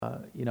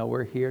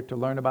we're here to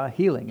learn about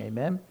healing.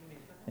 Amen.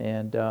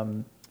 And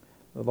the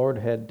Lord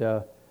had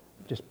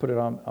just put it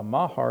on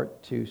my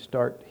heart to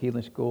start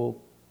healing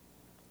school,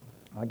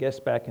 I guess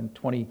back in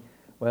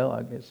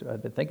I guess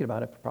I've been thinking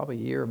about it for probably a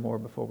year or more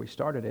before we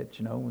started it,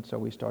 and so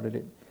we started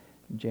it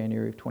in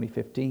January of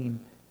 2015.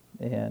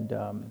 And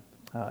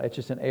it's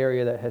just an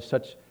area that has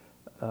such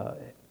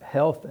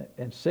health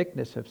and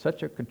sickness have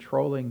such a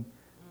controlling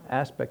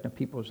aspect of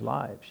people's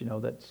lives,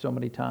 that so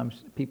many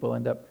times people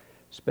end up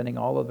spending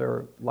all of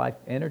their life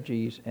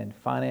energies and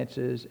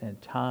finances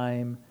and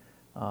time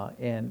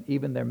and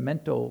even their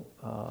mental,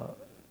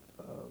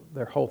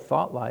 their whole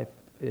thought life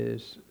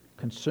is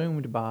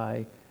consumed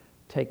by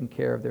taking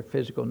care of their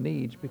physical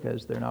needs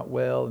because they're not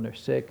well and they're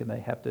sick and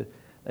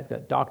they've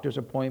got doctor's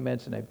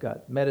appointments and they've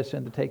got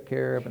medicine to take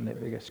care of and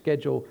they've got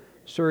scheduled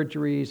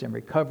surgeries and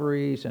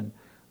recoveries and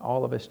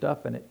all of this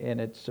stuff, and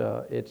it's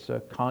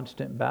a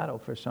constant battle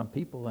for some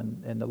people,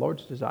 and the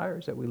Lord's desire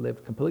is that we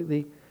live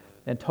completely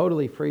and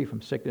totally free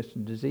from sickness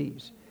and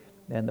disease,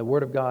 and the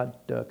Word of God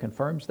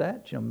confirms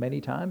that, many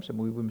times, and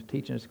we've been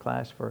teaching this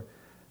class for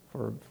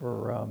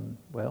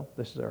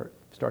this is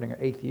starting our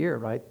 8th year,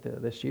 right?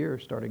 This year,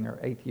 starting our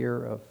 8th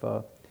year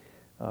of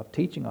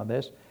teaching on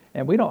this,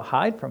 and we don't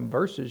hide from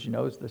verses,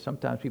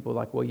 sometimes people are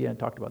like, well, yeah, I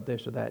talked about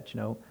this or that,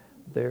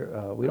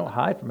 we don't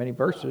hide from any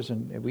verses,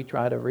 and we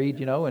try to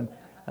read,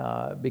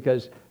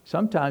 because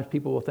sometimes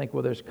people will think,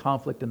 well, there's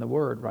conflict in the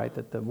Word, right?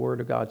 That the Word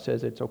of God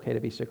says it's okay to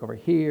be sick over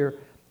here.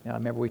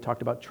 Remember we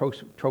talked about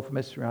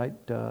Trophimus, right?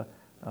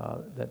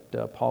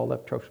 That Paul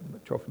left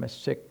Trophimus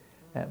sick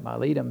at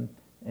Miletum,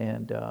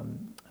 and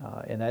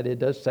that it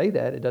does say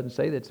that. It doesn't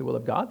say that it's the will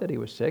of God that he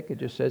was sick. It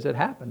just says it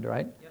happened,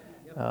 right?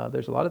 Yep.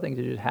 There's a lot of things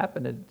that just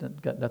happened.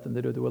 It got nothing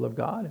to do with the will of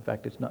God. In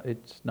fact,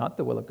 it's not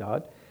the will of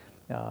God.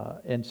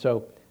 And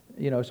so,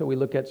 so we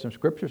look at some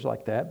scriptures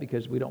like that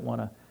because we don't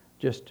want to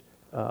just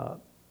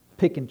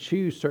pick and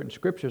choose certain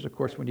scriptures. Of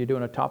course, when you're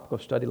doing a topical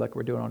study like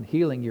we're doing on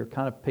healing, you're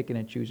kind of picking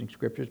and choosing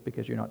scriptures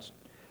because you're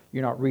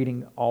not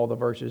reading all the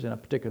verses in a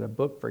particular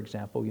book. For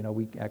example,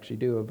 we actually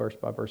do a verse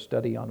by verse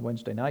study on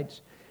Wednesday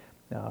nights,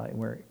 and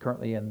we're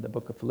currently in the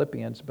book of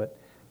Philippians. But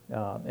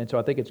and so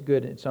I think it's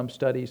good in some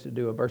studies to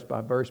do a verse by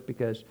verse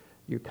because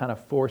you're kind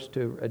of forced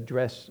to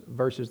address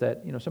verses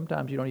that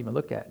sometimes you don't even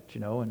look at.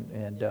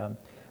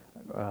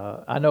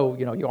 I know,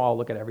 you all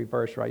look at every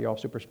verse, right? You're all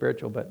super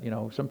spiritual, but,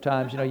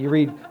 sometimes, you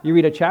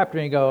read a chapter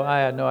and you go, I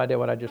had no idea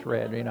what I just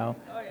read,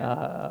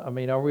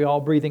 are we all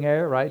breathing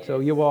air, right? So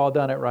you've all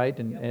done it, right?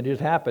 And it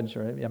just happens,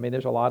 right?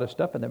 There's a lot of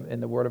stuff in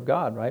the Word of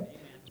God, right?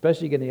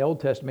 Especially you get in the Old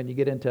Testament, you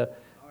get into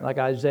like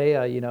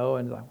Isaiah,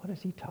 and like, what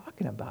is he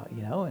talking about,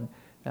 And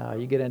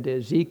you get into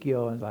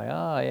Ezekiel and it's like,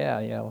 oh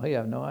yeah, we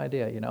have no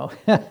idea,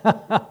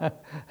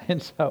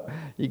 And so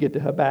you get to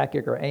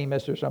Habakkuk or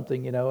Amos or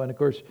something, and of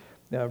course,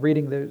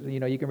 reading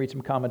you can read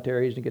some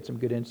commentaries and get some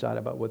good insight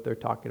about what they're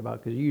talking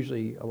about because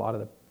usually a lot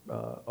of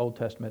the Old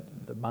Testament,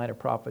 the minor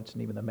prophets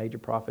and even the major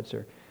prophets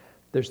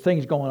there's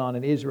things going on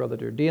in Israel that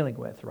they're dealing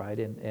with, right?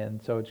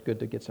 And so it's good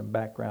to get some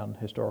background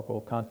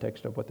historical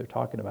context of what they're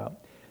talking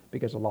about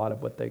because a lot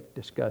of what they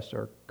discuss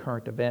are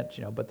current events,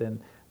 but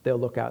then they'll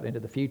look out into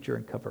the future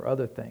and cover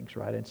other things,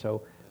 right? And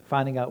so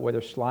finding out where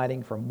they're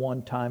sliding from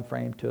one time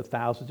frame to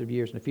thousands of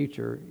years in the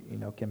future,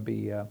 can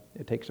be,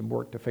 it takes some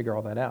work to figure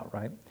all that out,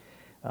 right?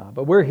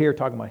 But we're here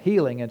talking about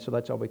healing, and so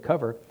that's all we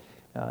cover.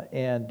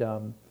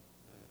 I'm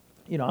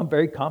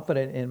very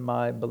confident in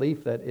my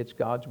belief that it's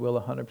God's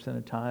will 100% of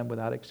the time,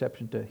 without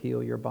exception, to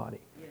heal your body.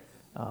 Yes.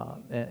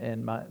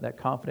 That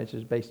confidence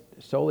is based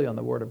solely on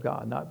the Word of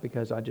God, not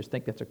because I just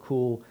think that's a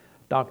cool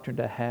doctrine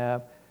to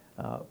have,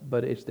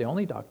 but it's the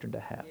only doctrine to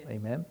have. Yes.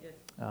 Amen. Yes.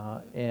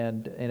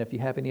 And if you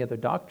have any other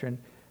doctrine,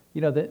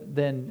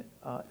 then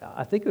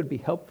I think it would be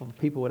helpful if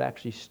people would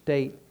actually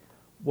state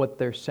what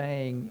they're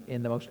saying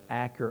in the most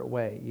accurate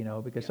way,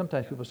 because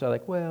sometimes people say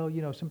like, well,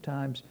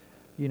 sometimes,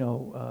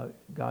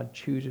 God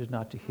chooses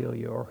not to heal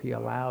you or he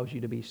allows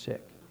you to be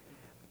sick.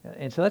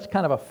 And so that's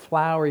kind of a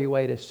flowery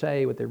way to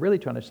say what they're really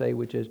trying to say,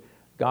 which is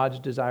God's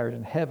desires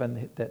in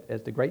heaven, that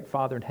as the great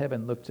Father in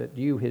heaven looks at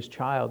you, his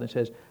child, and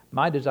says,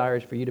 my desire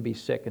is for you to be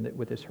sick and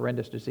with this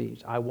horrendous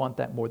disease. I want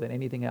that more than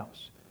anything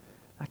else.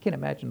 I can't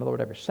imagine the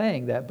Lord ever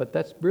saying that, but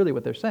that's really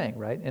what they're saying,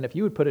 right? And if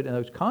you would put it in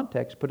those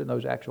contexts, put it in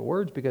those actual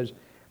words, because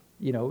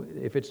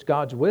if it's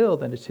God's will,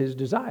 then it's his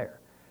desire.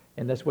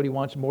 And that's what he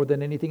wants more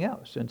than anything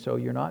else. And so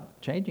you're not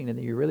changing it.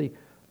 You're really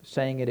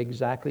saying it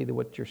exactly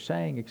what you're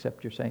saying,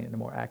 except you're saying it in a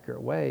more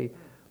accurate way,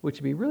 which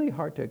would be really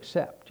hard to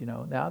accept.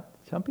 Now,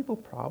 some people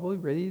probably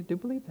really do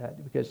believe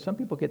that because some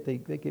people they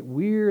get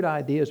weird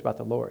ideas about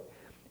the Lord.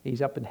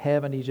 He's up in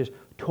heaven. He's just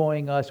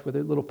toying us with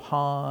a little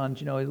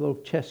pawns, a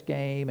little chess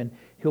game, and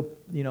he'll,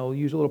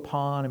 use a little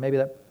pawn, and maybe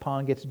that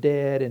pawn gets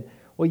dead, and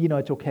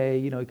it's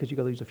okay, because you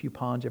got to lose a few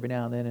pawns every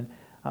now and then.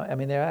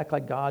 And they act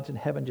like God's in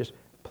heaven just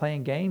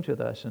playing games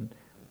with us. And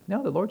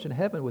no, the Lord's in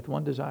heaven with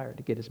one desire,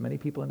 to get as many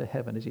people into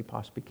heaven as he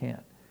possibly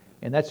can.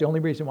 And that's the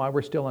only reason why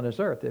we're still on this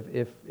earth.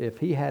 If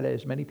he had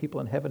as many people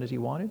in heaven as he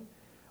wanted,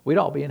 we'd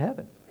all be in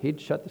heaven. He'd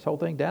shut this whole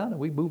thing down and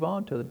we'd move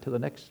on to the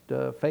next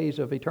phase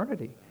of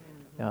eternity.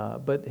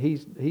 But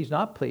he's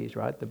not pleased,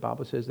 right? The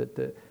Bible says that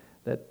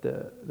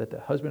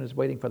the husband is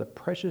waiting for the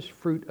precious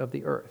fruit of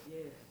the earth.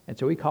 Yes. And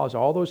so he calls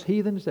all those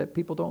heathens that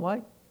people don't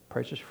like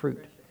precious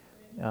fruit.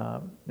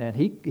 And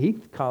he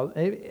calls,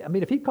 I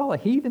mean, if he call a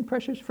heathen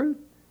precious fruit,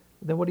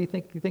 then what do you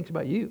think he thinks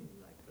about you?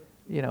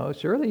 You know,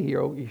 surely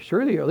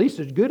at least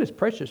as good as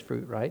precious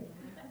fruit, right?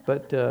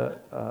 But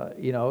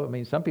you know, I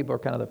mean, some people are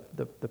kind of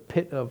the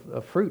pit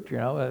of fruit, you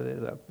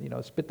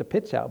know, spit the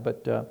pits out.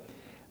 But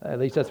at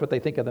least that's what they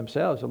think of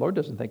themselves. The Lord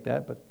doesn't think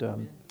that. But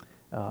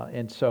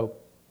and so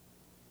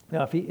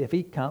now, if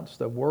he counts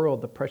the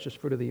world the precious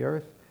fruit of the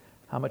earth,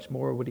 how much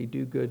more would he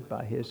do good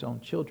by his own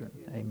children?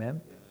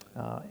 Amen.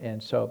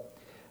 And so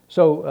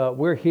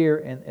we're here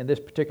in this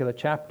particular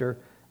chapter.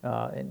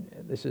 And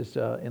this is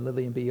in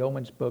Lillian B.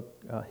 Yeomans'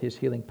 book, His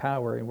Healing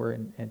Power, and we're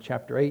in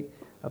chapter 8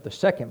 of the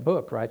second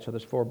book, right? So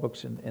there's 4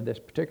 books in this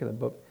particular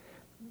book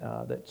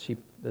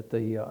that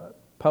the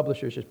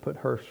publishers just put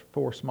her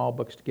 4 small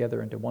books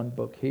together into one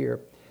book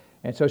here.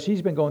 And so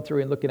she's been going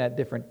through and looking at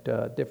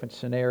different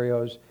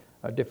scenarios,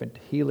 different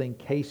healing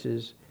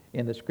cases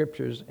in the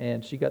scriptures,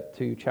 and she got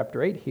to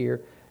chapter 8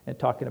 here and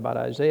talking about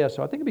Isaiah.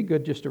 So I think it'd be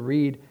good just to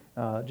read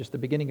just the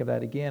beginning of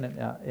that again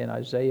in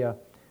Isaiah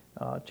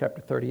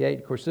chapter 38.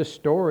 Of course, this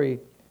story,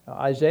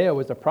 Isaiah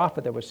was the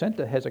prophet that was sent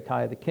to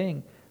Hezekiah the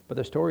king, but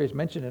the story is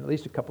mentioned in at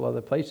least a couple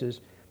other places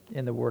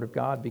in the Word of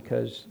God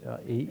because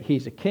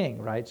he's a king,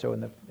 right? So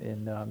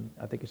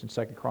I think it's in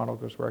 2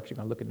 Chronicles. We're actually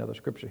going to look at another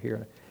scripture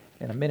here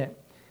in a minute.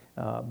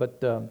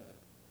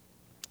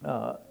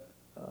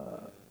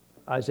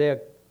 Isaiah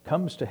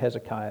comes to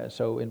Hezekiah.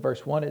 So in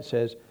verse 1 it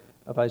says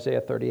of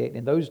Isaiah 38,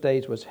 in those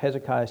days was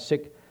Hezekiah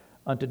sick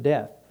unto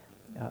death.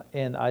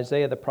 And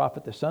Isaiah the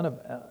prophet, the son of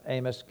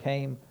Amos,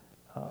 came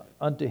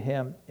unto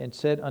him and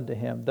said unto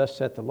him, thus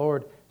saith the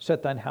Lord,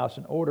 set thine house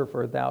in order,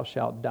 for thou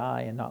shalt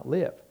die and not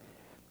live.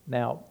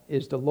 Now,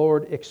 is the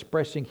Lord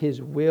expressing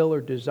his will or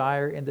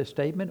desire in this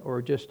statement,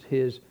 or just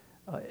his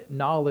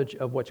knowledge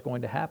of what's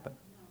going to happen?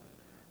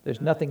 There's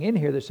nothing in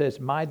here that says,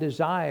 my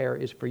desire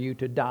is for you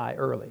to die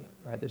early,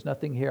 right? There's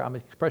nothing here. I'm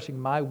expressing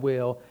my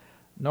will.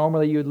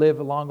 Normally you'd live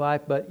a long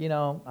life, but, you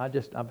know,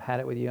 I've had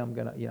it with you. I'm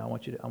going to, you know,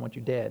 I want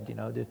you dead, you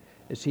know.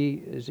 Is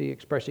he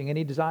expressing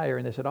any desire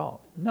in this at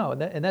all? No,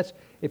 and that's,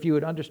 if you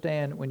would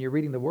understand when you're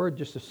reading the Word,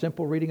 just a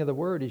simple reading of the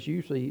Word is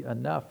usually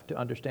enough to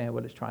understand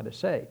what it's trying to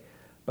say.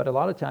 But a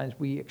lot of times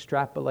we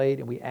extrapolate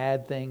and we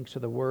add things to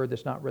the Word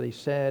that's not really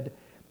said,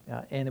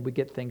 and we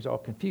get things all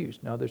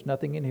confused. No, there's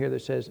nothing in here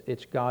that says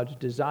it's God's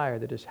desire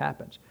that this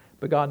happens.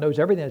 But God knows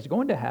everything that's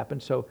going to happen,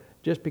 so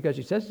just because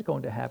he says it's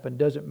going to happen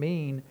doesn't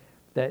mean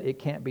that it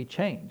can't be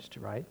changed,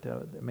 right?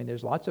 I mean,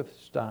 there's lots of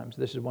times.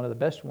 This is one of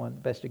the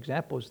best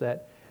examples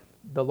that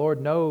the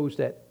Lord knows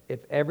that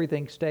if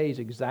everything stays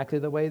exactly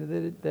the way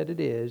that it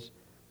is,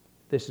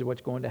 this is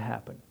what's going to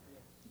happen.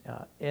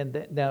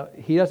 Now,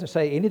 he doesn't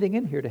say anything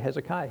in here to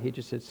Hezekiah. He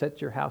just said,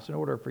 set your house in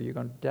order, for you're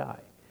going to die.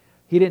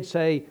 He didn't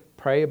say,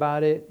 pray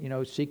about it, you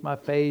know, seek my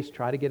face,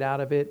 try to get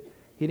out of it.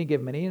 He didn't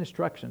give him any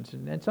instructions.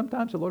 And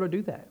sometimes the Lord will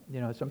do that.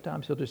 You know,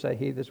 sometimes he'll just say,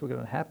 hey, this is what's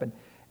going to happen.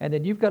 And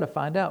then you've got to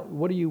find out,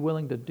 what are you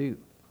willing to do?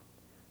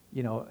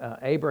 You know,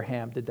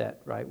 Abraham did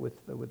that, right, with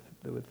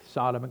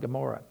Sodom and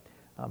Gomorrah.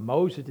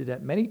 Moses did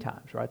that many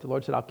times, right? The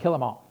Lord said, I'll kill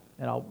them all,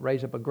 and I'll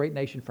raise up a great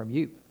nation from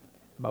you,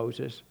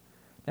 Moses.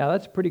 Now,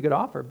 that's a pretty good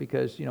offer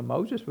because, you know,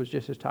 Moses was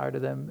just as tired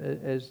of them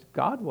as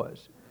God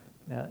was.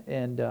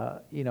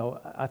 You know,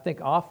 I think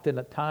often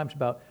at times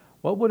about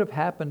what would have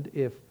happened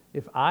if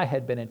I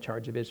had been in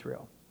charge of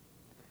Israel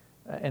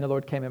and the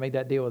Lord came and made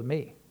that deal with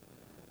me.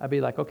 I'd be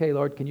like, okay,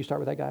 Lord, can you start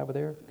with that guy over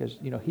there? Because,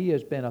 you know, he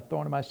has been a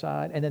thorn in my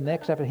side. And then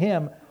next after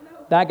him,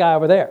 that guy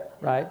over there,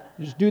 right?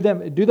 Just do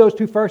those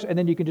 2 first, and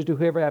then you can just do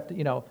whoever after,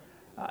 you know,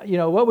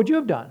 what would you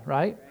have done,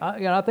 right?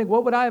 I think,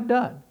 what would I have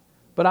done?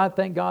 But I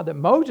thank God that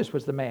Moses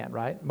was the man,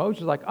 right?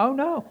 Moses was like, oh,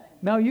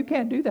 no, you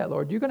can't do that,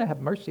 Lord. You're going to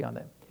have mercy on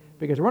them.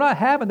 Because we're not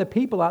having the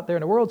people out there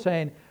in the world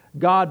saying,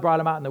 God brought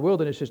them out in the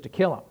wilderness just to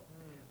kill them.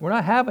 We're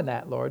not having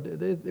that, Lord.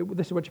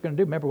 This is what you're going to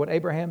do. Remember what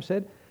Abraham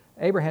said?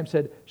 Abraham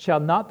said,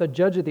 shall not the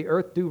judge of the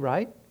earth do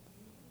right?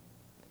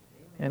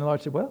 And the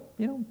Lord said, well,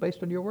 you know,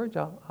 based on your words,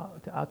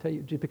 I'll tell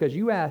you. Just because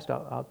you asked,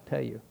 I'll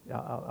tell you.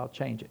 I'll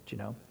change it, you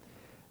know.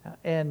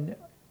 And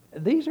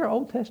these are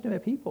Old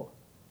Testament people.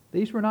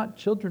 These were not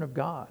children of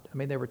God. I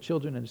mean, they were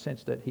children in the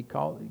sense that he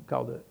called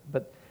it,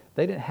 but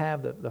they didn't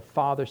have the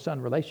father-son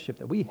relationship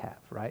that we have,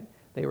 right?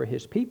 They were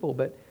his people,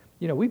 but,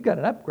 you know, we've got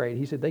an upgrade.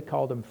 He said they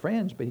called them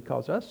friends, but he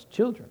calls us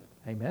children.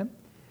 Amen?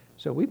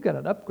 So we've got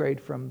an upgrade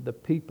from the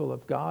people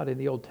of God in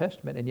the Old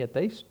Testament, and yet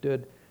they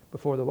stood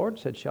before the Lord,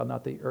 said, shall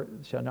not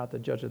the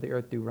judge of the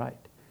earth do right?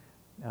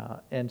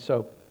 And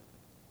so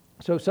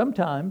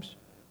sometimes,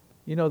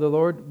 you know, the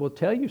Lord will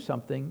tell you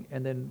something,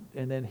 and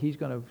then he's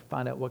going to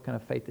find out what kind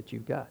of faith that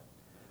you've got.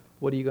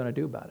 What are you going to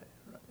do about it?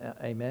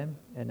 Amen?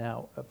 And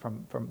now,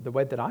 from the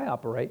way that I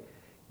operate,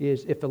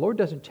 is if the Lord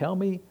doesn't tell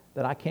me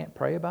that I can't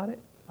pray about it,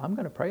 I'm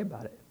going to pray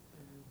about it.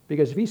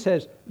 Because if he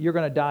says, you're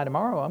going to die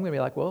tomorrow, I'm going to be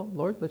like, well,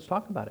 Lord, let's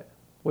talk about it.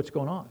 What's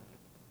going on?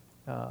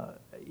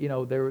 You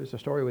know, there was a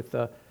story with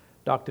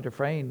Dr.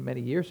 Dufresne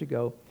many years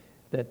ago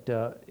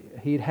that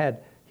he'd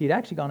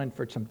actually gone in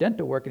for some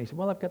dental work, and he said,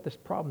 well, I've got this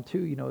problem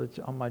too, it's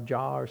on my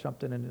jaw or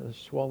something, and it's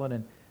swollen,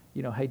 and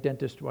hey,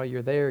 dentist, while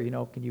you're there,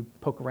 can you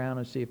poke around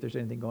and see if there's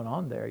anything going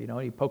on there?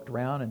 And he poked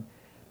around, and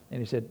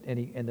he said,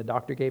 and the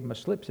doctor gave him a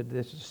slip, said,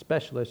 this is a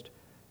specialist.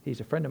 He's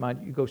a friend of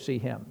mine. You go see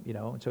him,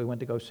 And so he went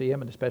to go see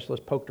him, and the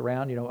specialist poked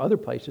around, other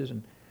places,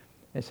 and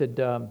said,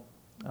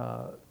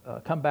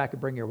 come back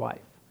and bring your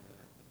wife.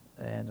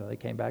 And they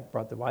came back,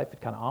 brought the wife.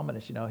 It's kind of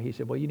ominous, He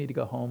said, well, you need to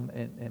go home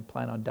and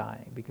plan on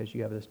dying because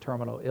you have this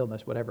terminal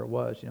illness, whatever it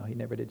was. He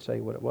never did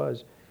say what it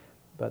was,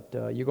 but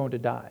you're going to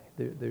die.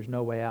 There's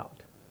no way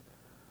out.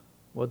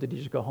 Well, did he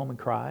just go home and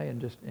cry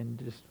and just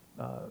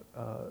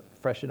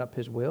freshen up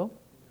his will?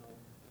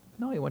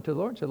 No, he went to the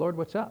Lord and said, Lord,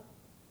 what's up?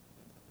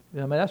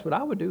 That's what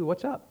I would do.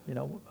 What's up?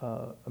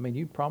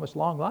 You promised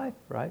long life,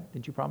 right?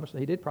 Didn't you promise?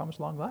 He did promise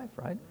long life,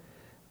 right?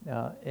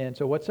 And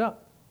so what's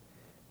up?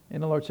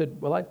 And the Lord said,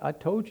 well, I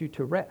told you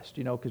to rest,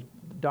 because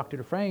Dr.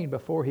 Dufresne,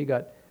 before he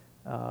got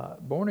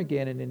born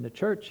again and in the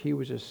church, he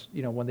was just,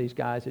 one of these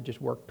guys that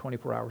just worked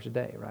 24 hours a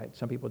day, right?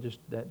 Some people just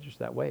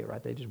that way,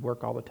 right? They just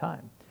work all the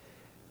time.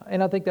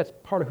 And I think that's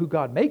part of who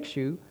God makes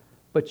you,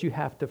 but you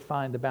have to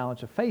find the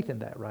balance of faith in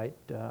that, right?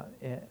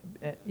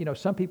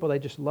 Some people, they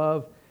just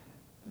love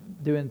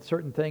doing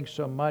certain things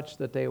so much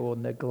that they will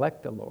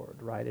neglect the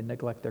Lord, right, and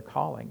neglect their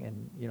calling.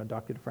 And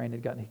Dr. Dufresne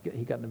had gotten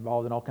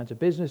involved in all kinds of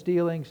business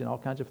dealings and all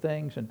kinds of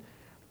things, and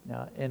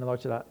the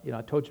Lord said,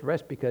 I told you to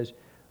rest because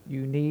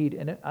you need.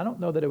 And I don't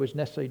know that it was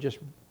necessarily just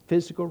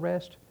physical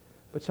rest,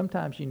 but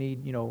sometimes you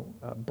need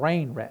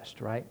brain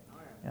rest, right?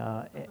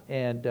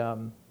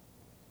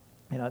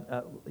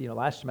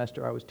 Last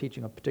semester I was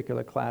teaching a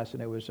particular class,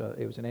 and it was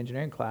an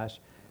engineering class,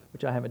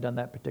 which I haven't done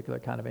that particular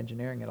kind of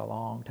engineering in a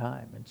long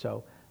time, and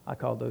so I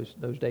call those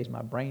days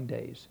my brain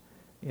days,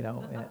 and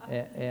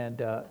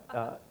I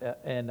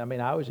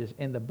was just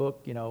in the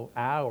book,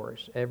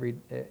 hours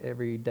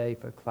every day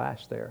for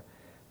class there,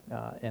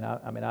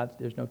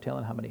 there's no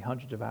telling how many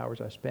hundreds of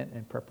hours I spent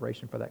in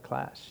preparation for that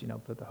class,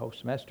 for the whole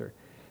semester.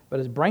 But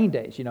it's brain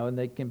days, and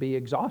they can be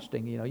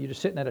exhausting. You're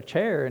just sitting at a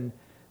chair, and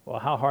well,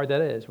 how hard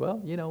that is. Well,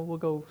 we'll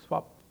go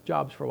swap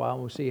jobs for a while, and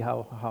we'll see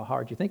how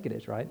hard you think it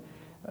is, right?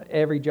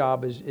 Every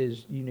job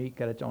is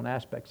unique at its own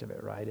aspects of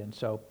it, right? And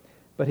so.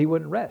 But he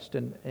wouldn't rest,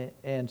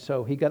 and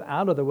so he got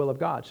out of the will of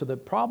God. So the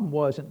problem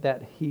wasn't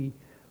that he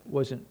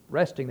wasn't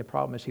resting. The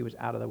problem is he was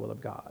out of the will of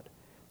God.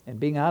 And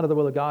being out of the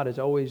will of God is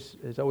always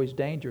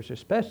dangerous,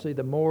 especially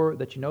the more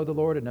that you know the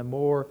Lord and the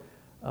more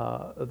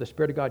of the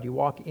Spirit of God you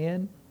walk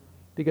in.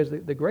 Because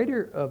the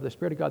greater of the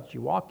Spirit of God that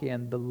you walk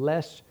in, the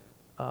less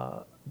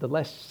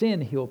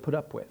sin He will put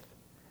up with.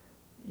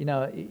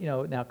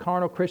 Now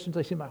carnal Christians,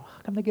 they seem like,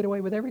 how come they get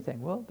away with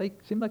everything? Well, they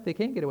seem like they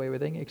can't get away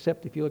with anything,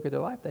 except if you look at their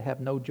life, they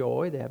have no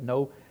joy, they have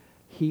no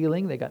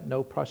healing, they got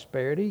no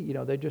prosperity.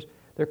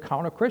 They're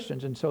carnal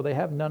Christians, and so they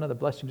have none of the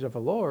blessings of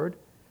the Lord,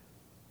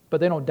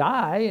 but they don't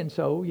die, and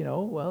so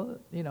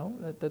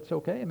that's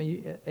okay.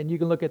 And you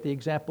can look at the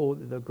example.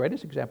 The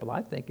greatest example,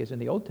 I think, is in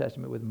the Old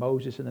Testament with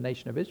Moses and the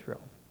nation of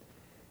Israel,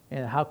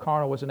 and how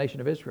carnal was the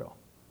nation of Israel.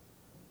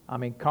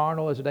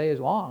 Carnal as a day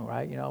is long,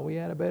 right? We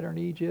had it better in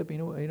Egypt.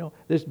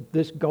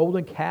 This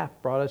golden calf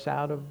brought us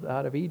out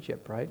of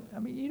Egypt, right?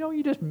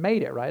 You just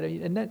made it, right?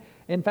 And that,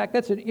 in fact,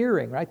 that's an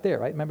earring right there,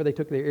 right? Remember they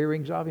took their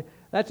earrings off?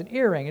 That's an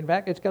earring. In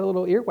fact, it's got a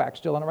little earwax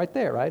still on it right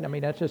there, right?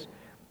 That's just,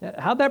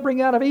 how'd that bring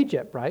you out of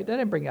Egypt, right? That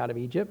didn't bring you out of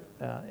Egypt.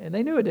 And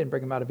they knew it didn't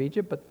bring them out of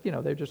Egypt, but,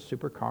 they're just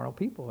super carnal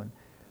people.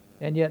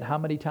 And yet, how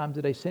many times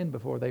did they sin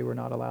before they were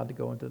not allowed to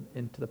go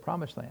into the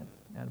promised land?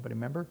 Anybody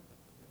remember?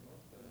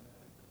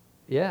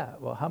 Yeah,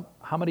 well,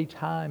 how many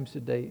times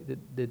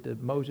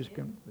did Moses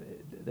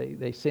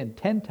they sinned?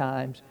 10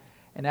 times,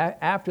 and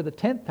after the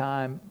 10th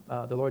time,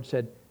 the Lord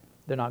said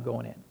they're not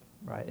going in,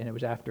 right? And it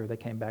was after they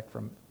came back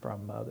from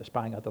the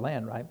spying out the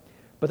land, right?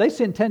 But they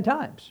sinned 10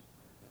 times.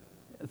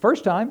 The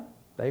first time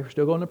they were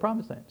still going to the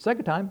promised land.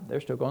 Second time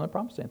they're still going to the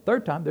promised land.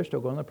 Third time they're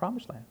still going to the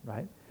promised land,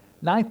 right?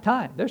 9th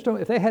time they're still.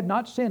 If they had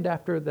not sinned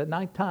after the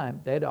 9th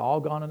time, they had all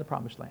gone in the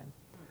promised land.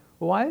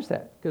 Well, why is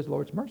that? Because the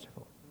Lord's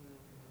merciful.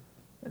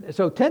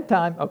 So 10th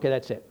time, okay,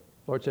 that's it.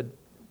 Lord said,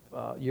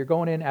 you're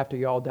going in after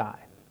you all die.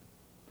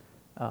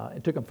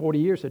 It took them 40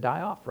 years to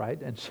die off,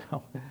 right? And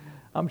so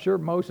I'm sure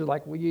Moses is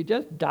like, will you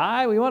just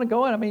die? We want to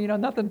go in.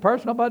 Nothing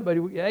personal, but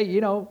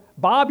hey,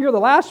 Bob, you're the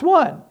last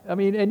one.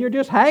 And you're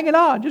just hanging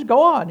on. Just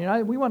go on.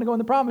 We want to go in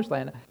the promised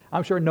land.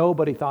 I'm sure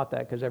nobody thought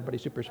that because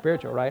everybody's super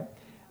spiritual, right?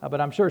 But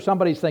I'm sure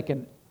somebody's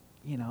thinking,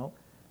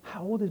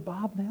 how old is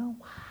Bob now?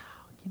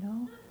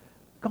 Wow,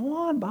 go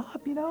on, Bob,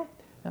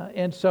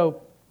 and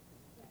so.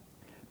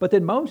 But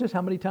then Moses,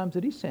 how many times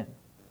did he sin?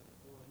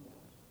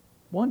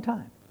 One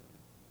time.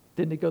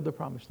 Didn't he go to the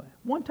promised land?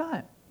 One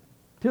time.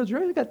 Till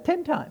Jerusalem got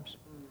 10 times.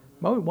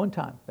 Moses, one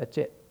time. That's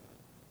it.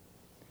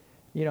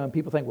 And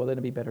people think, well, then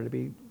it'd be better to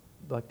be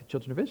like the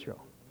children of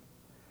Israel.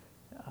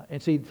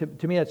 And see,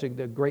 to me, that's a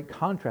great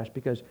contrast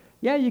because,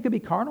 yeah, you could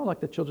be carnal like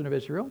the children of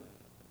Israel.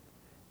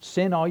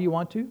 Sin all you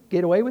want to.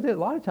 Get away with it a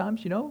lot of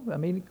times,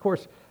 Of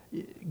course,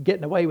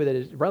 getting away with it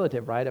is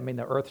relative, right? I mean,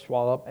 the earth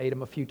swallowed up, ate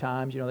them a few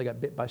times. They got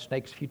bit by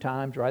snakes a few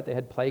times, right? They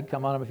had plague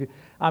come on them a few.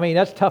 I mean,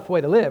 that's a tough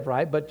way to live,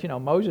 right? But,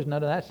 Moses,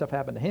 none of that stuff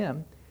happened to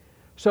him.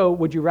 So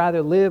would you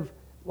rather live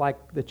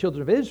like the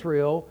children of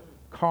Israel,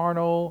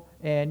 carnal,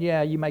 and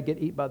you might get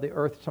eaten by the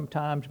earth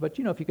sometimes, but,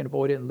 if you can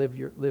avoid it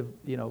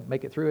and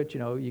make it through it,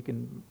 you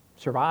can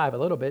survive a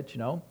little bit,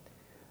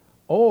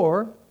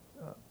 or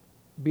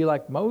be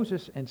like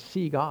Moses and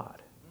see God.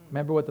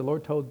 Remember what the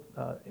Lord told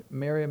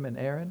Miriam and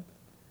Aaron?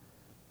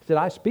 He said,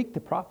 I speak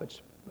to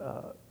prophets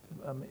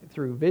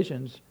through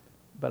visions,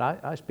 but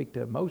I speak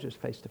to Moses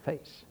face to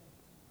face.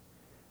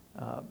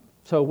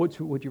 So which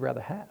would you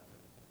rather have?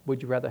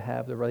 Would you rather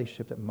have the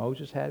relationship that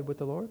Moses had with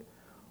the Lord,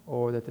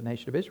 or that the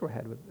nation of Israel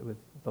had with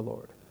the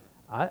Lord?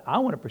 I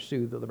want to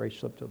pursue the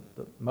relationship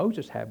that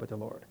Moses had with the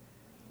Lord.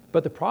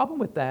 But the problem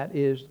with that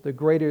is the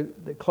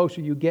closer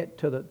you get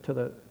to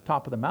the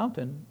top of the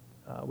mountain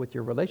with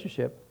your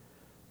relationship,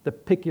 the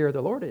pickier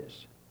the Lord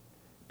is,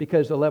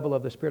 because the level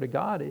of the Spirit of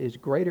God is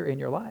greater in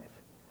your life.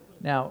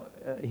 Now,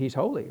 He's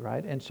holy,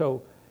 right? And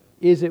so,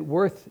 is it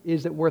worth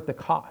the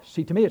cost?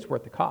 See, to me, it's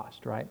worth the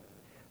cost, right?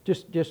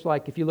 Just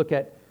like if you look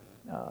at,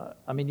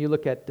 you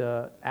look at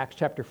Acts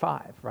chapter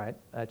 5, right?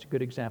 That's a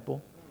good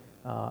example.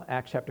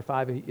 Acts chapter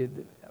 5,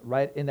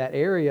 right in that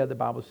area, the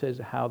Bible says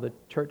how the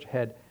church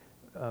had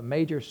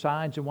major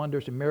signs and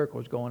wonders and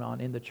miracles going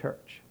on in the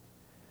church.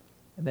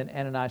 And then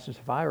Ananias and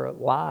Sapphira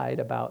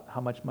lied about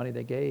how much money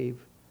they gave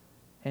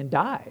and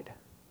died.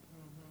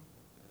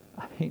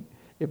 I mean,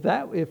 if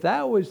that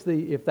was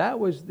the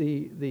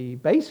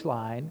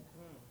baseline,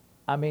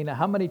 I mean,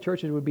 how many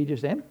churches would be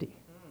just empty,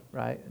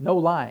 right? No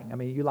lying. I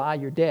mean, you lie,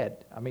 you're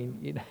dead. I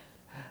mean,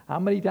 how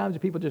many times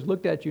have people just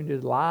looked at you and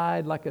just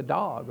lied like a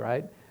dog,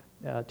 right?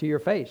 To your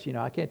face.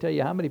 I can't tell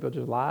you how many people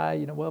just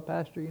lie. Well,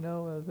 Pastor,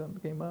 something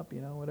came up,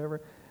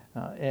 whatever,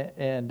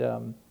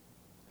 and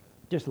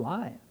just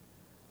lying.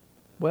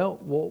 Well,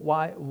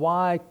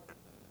 why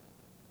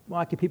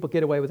can people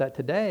get away with that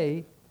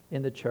today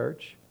in the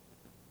church,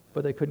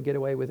 but they couldn't get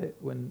away with it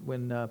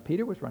when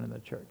Peter was running the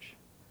church?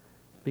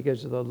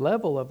 Because of the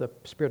level of the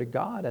Spirit of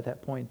God at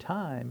that point in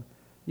time,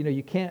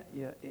 you can't.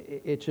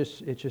 It's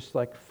just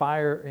like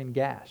fire and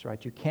gas,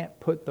 right? You can't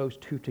put those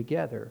two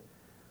together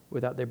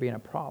without there being a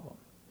problem.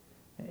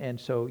 And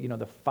so,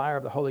 the fire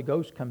of the Holy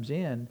Ghost comes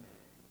in,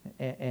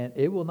 and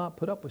it will not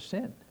put up with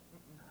sin.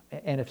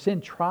 And if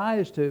sin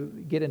tries to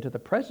get into the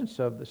presence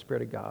of the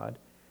Spirit of God,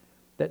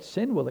 that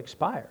sin will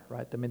expire,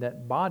 right? I mean,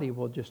 that body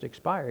will just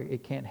expire.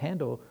 It can't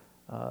handle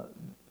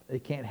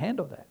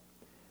that.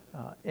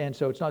 And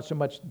so it's not so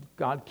much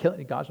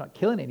God's not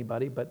killing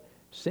anybody, but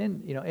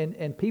sin,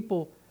 and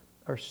people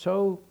are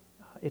so,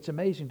 it's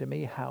amazing to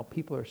me how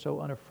people are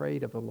so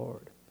unafraid of the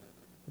Lord.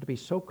 To be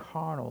so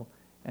carnal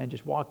and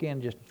just walk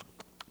in, just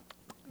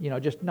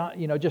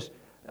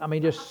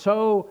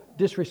so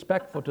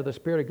disrespectful to the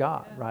Spirit of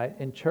God, right,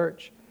 in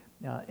church,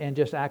 and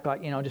just act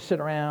like, just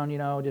sit around,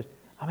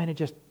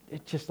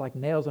 it's just like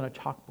nails on a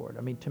chalkboard.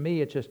 I mean, to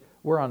me, it's just,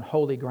 we're on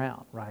holy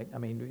ground, right? I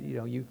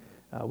mean,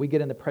 we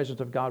get in the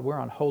presence of God, we're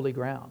on holy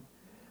ground.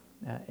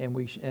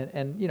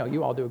 And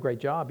you all do a great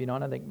job, and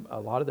I think a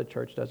lot of the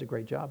church does a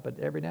great job, but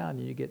every now and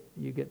then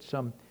you get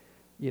some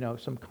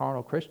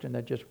carnal Christian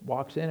that just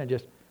walks in and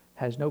just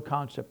has no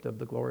concept of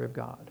the glory of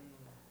God,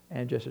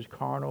 and just is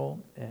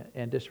carnal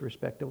and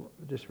disrespectful.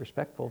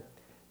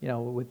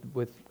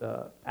 With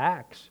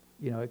acts,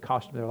 it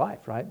cost them their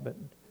life, right? But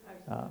I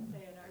was going to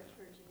say in our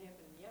church, it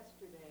happened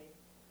yesterday.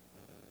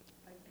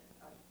 A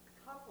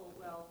couple,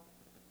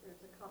 there's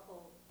a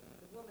couple.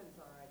 The woman's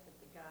all right, but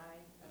the guy,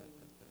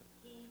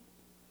 he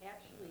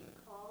actually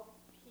called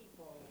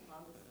people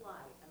on the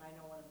slide, and I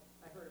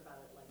heard about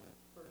it like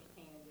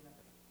firsthand,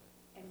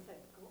 and he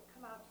said,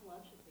 come out to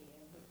lunch with me.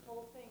 And his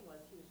whole thing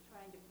was he was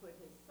trying to put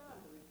his son,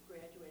 who had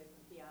graduated from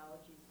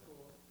theology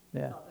school,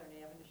 Southern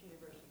Adventist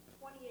University,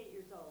 28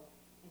 years old,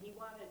 and he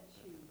wanted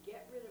to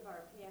get rid of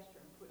our pastor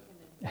and put him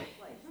in his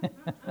place.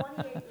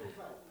 28 years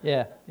old.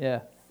 Yeah.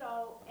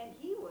 So, and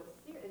he was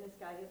serious, and this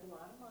guy has a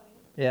lot of money.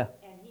 Yeah.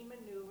 And he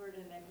maneuvered,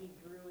 and then he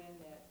drew in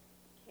that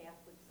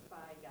Catholic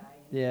spy guy.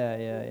 And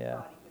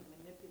Yeah. thought he could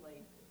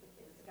manipulate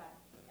this guy.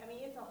 I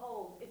mean, it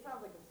sounds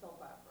like a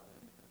soap opera.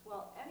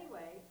 Well,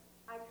 anyway,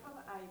 I was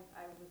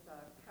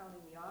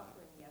counting the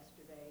offering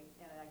yesterday,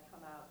 and I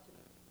come out to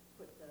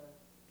put the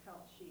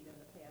count sheet in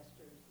the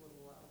pastor's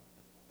little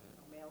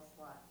mail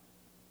slot.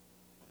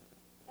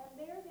 And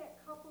there that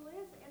couple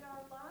is in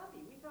our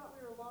lobby. We thought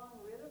we were long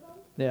rid of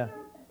them. Yeah.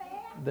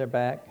 They're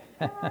back.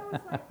 And I was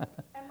like,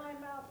 and my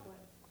mouth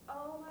went,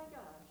 oh my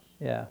gosh.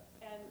 Yeah.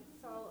 And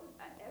so,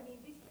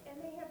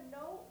 they have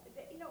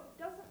it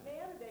doesn't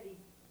matter that he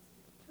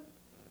took,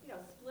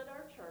 split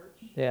our church.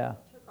 Yeah.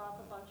 Took off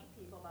a bunch of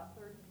people, about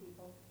 30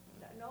 people.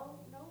 Just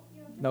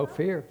No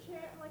fear.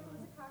 Chatting like it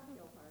was a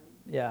cocktail party.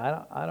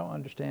 Yeah, I don't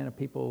understand if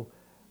people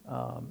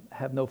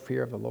have no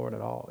fear of the Lord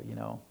at all.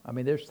 I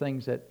mean, there's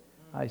things that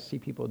I see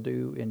people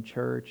do in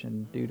church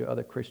and do to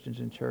other Christians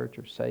in church,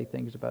 or say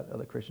things about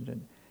other Christians,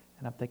 and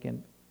I'm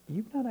thinking,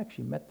 you've not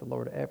actually met the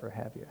Lord ever,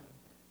 have you?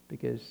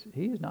 because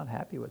he is not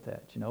happy with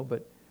that,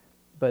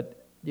 But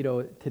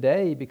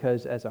today,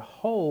 because as a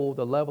whole,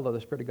 the level of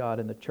the Spirit of God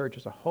in the church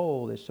as a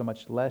whole is so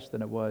much less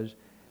than it was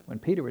when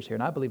Peter was here.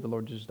 And I believe the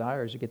Lord's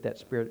desire is to get that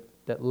Spirit,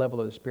 that level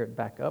of the Spirit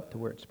back up to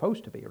where it's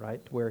supposed to be,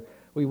 right? To where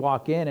we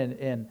walk in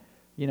and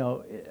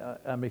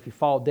if you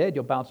fall dead,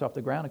 you'll bounce off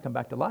the ground and come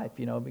back to life,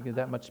 because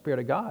that much Spirit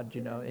of God,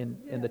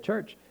 in the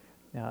church.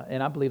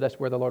 And I believe that's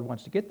where the Lord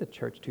wants to get the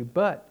church to.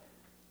 But,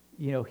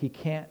 he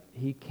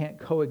can't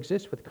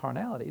coexist with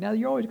carnality. Now,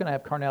 you're always going to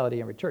have carnality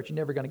in every church. You're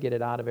never going to get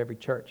it out of every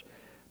church.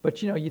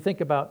 But, you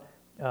think about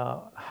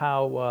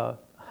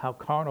how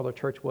carnal the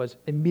church was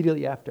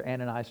immediately after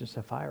Ananias and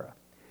Sapphira.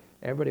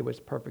 Everybody was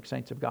perfect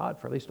saints of God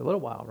for at least a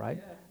little while,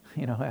 right?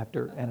 Yeah.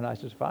 After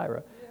Ananias and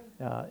Sapphira.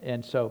 Yeah.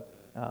 And so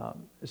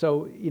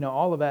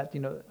all of that,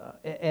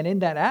 and in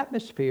that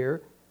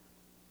atmosphere,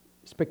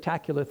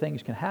 spectacular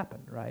things can happen,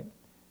 right?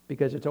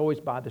 Because it's always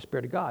by the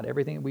Spirit of God.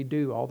 Everything that we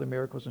do, all the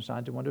miracles and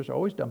signs and wonders are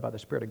always done by the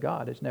Spirit of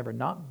God. It's never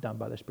not done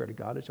by the Spirit of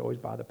God. It's always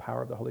by the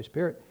power of the Holy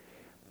Spirit.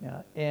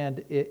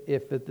 And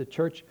if the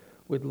church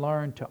would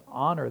learn to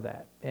honor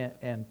that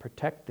and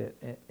protect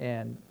it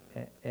and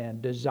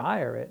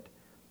desire it,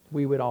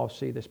 we would all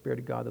see the Spirit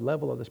of God, the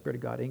level of the Spirit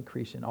of God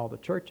increase in all the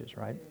churches,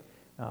 right?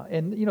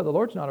 And the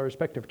Lord's not a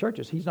respecter of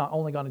churches. He's not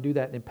only going to do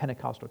that in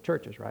Pentecostal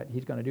churches, right?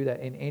 He's going to do that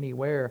in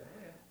anywhere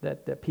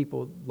that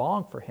people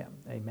long for Him.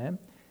 Amen.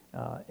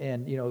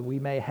 And we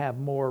may have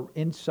more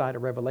insight or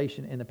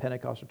revelation in the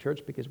Pentecostal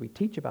church because we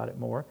teach about it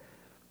more,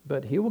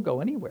 but He will go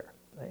anywhere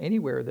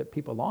that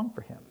people long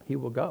for Him. He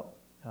will go,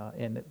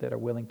 and that are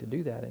willing to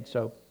do that. And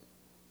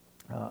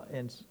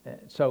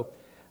so,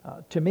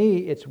 to me,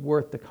 it's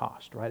worth the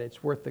cost, right?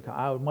 It's worth the cost.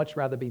 I would much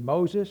rather be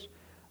Moses.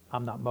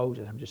 I'm not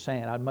Moses. I'm just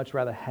saying I'd much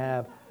rather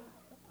have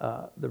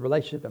the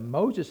relationship that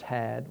Moses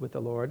had with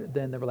the Lord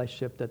than the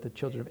relationship that the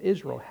children of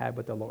Israel had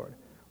with the Lord.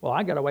 Well,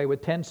 I got away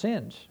with 10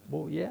 sins.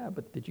 Well, yeah,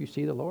 but did you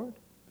see the Lord?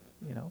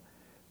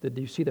 Did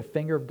you see the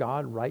finger of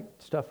God write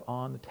stuff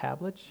on the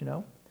tablets?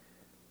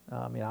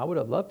 I would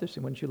have loved to see.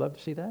 Wouldn't you love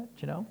to see that?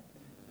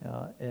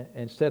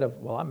 Instead of,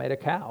 well, I made a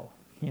cow.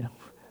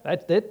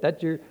 That's it.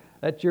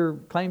 That's your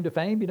claim to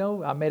fame.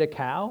 I made a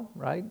cow,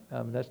 right?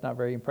 That's not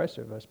very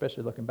impressive,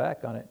 especially looking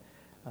back on it.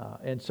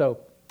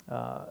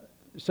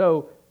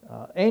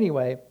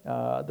 Anyway,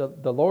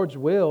 the Lord's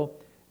will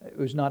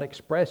was not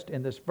expressed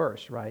in this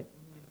verse, right?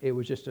 It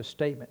was just a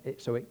statement.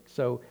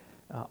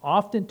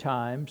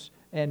 Oftentimes,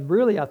 and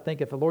really, I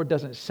think if the Lord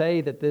doesn't say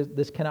that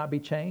this cannot be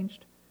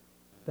changed,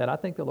 that I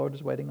think the Lord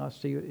is waiting on us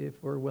to see if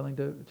we're willing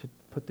to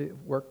put the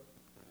work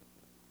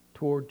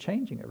toward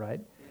changing it, right?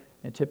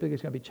 And typically,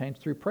 it's going to be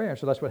changed through prayer.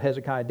 So that's what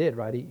Hezekiah did,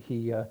 right?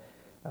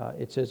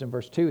 It says in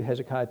verse 2,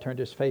 Hezekiah turned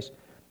his face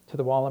to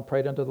the wall and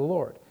prayed unto the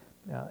Lord.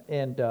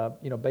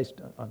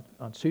 Based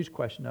on Sue's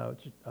question, I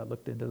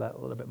looked into that a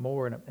little bit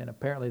more, and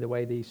apparently the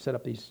way they set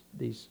up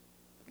these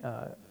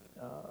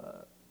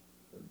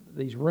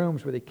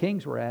rooms where the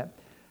kings were at,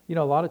 a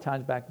lot of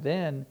times back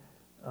then,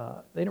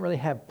 they didn't really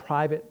have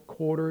private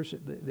quarters.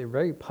 They're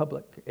very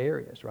public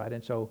areas, right?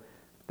 And so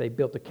they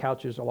built the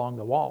couches along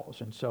the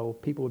walls, and so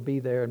people would be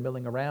there and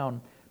milling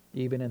around,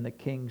 even in the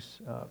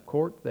king's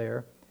court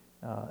there,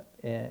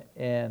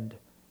 and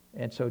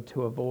so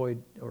to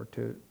avoid or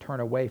to turn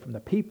away from the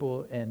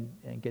people and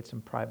get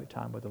some private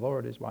time with the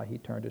Lord is why he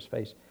turned his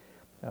face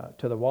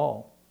to the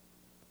wall.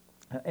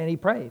 And he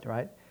prayed,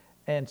 right?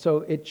 And so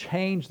it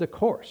changed the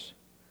course.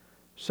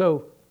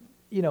 So,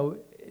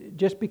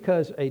 just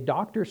because a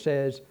doctor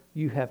says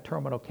you have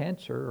terminal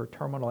cancer or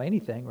terminal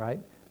anything, right?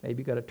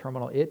 Maybe you got a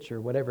terminal itch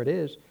or whatever it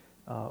is.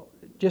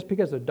 Just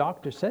because the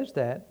doctor says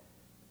that,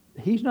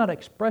 he's not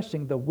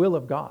expressing the will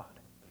of God.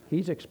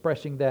 He's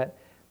expressing that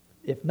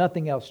if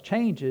nothing else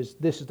changes,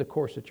 this is the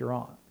course that you're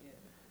on.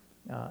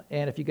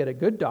 And if you get a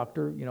good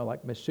doctor,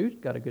 like Miss Sue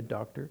got a good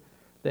doctor,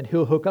 then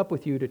he'll hook up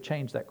with you to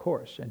change that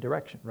course and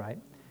direction, right?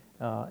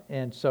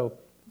 So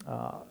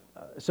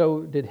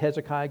did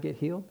Hezekiah get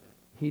healed?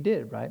 He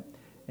did, right?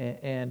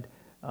 And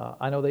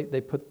I know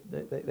they put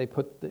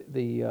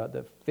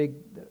the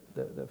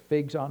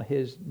figs on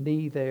his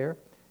knee there,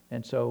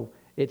 and so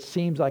it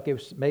seems like it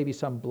was maybe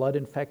some blood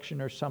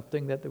infection or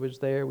something that was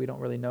there. We don't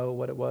really know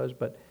what it was,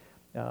 but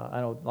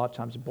I know a lot of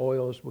times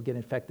boils will get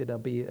infected. They'll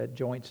be at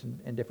joints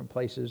in different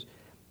places.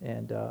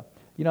 And I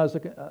was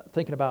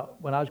thinking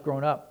about when I was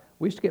growing up,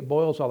 we used to get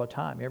boils all the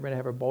time. You ever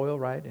have a boil,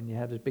 right? And you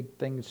have this big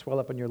thing that swell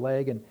up on your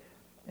leg, and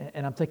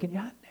I'm thinking,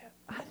 I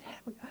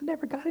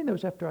never got in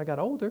those after I got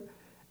older.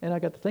 And I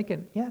got to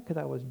thinking, because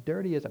I was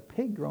dirty as a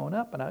pig growing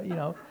up,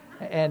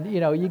 and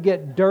you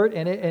get dirt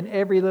in it, and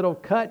every little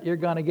cut you're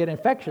going to get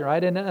infection,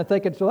 right? And I'm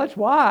thinking, so that's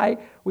why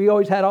we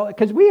always had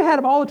because we had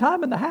them all the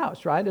time in the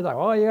house, right? It's like,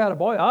 oh, you got a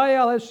boil, oh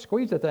yeah, let's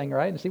squeeze the thing,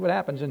 right, and see what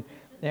happens. And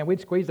we'd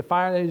squeeze the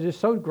fire. It was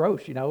just so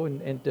gross,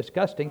 and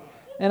disgusting.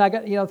 And I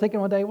got, thinking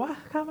one day, how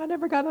come I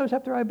never got those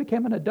after I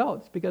became an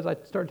adult? It's because I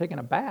started taking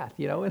a bath,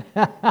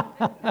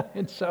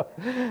 And so,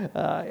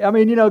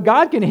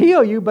 God can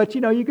heal you, but,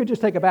 you could just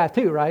take a bath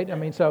too, right?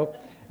 So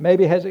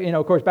maybe,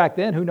 of course, back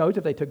then, who knows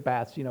if they took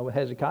baths, with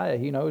Hezekiah,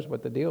 he knows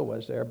what the deal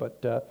was there.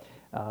 But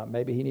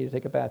Maybe he needed to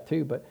take a bath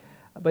too,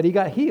 but he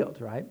got healed,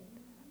 right?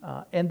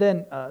 And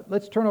then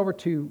let's turn over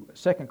to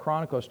 2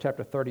 Chronicles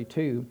chapter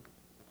 32.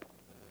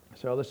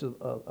 So this is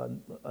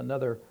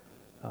another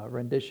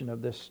rendition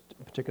of this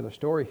particular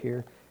story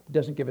here. It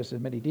doesn't give us as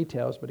many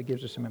details, but it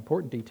gives us some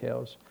important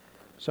details.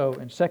 So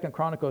in 2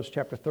 Chronicles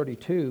chapter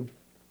 32,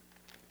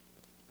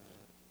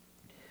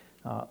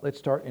 let's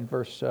start in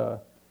verse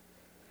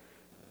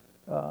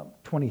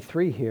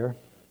 23 here.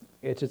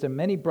 It says, "And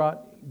many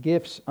brought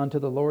gifts unto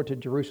the Lord to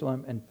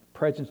Jerusalem and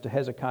presents to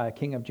Hezekiah,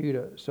 king of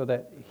Judah, so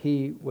that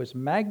he was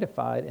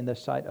magnified in the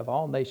sight of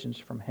all nations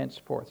from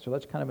henceforth." So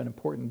that's kind of an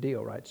important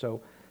deal, right?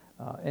 So,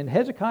 and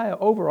Hezekiah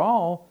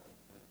overall,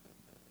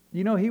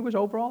 he was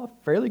overall a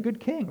fairly good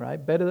king, right?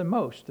 Better than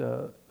most.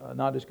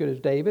 Not as good as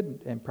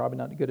David, and probably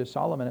not as good as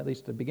Solomon, at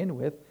least to begin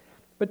with.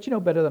 But,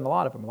 better than a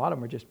lot of them. A lot of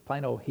them were just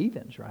plain old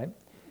heathens, right?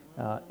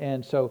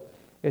 And so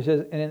it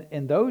says, and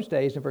in those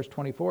days, in verse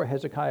 24,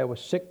 Hezekiah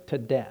was sick to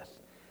death.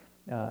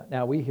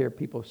 Now we hear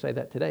people say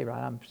that today,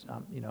 right?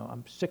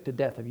 I'm sick to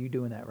death of you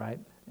doing that, right?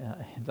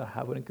 And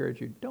I would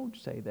encourage you, don't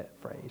say that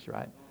phrase,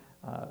 right?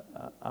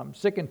 I'm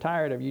sick and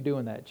tired of you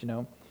doing that,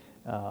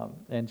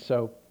 and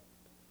so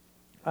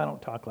I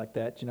don't talk like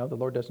that, the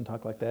Lord doesn't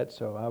talk like that,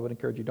 so I would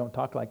encourage you, don't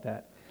talk like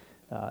that.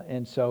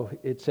 And so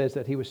it says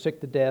that he was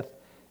sick to death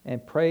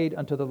and prayed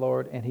unto the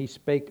Lord, and he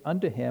spake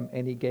unto him,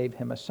 and he gave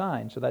him a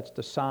sign. So that's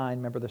the sign.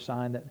 Remember the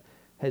sign that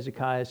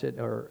Hezekiah said,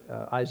 or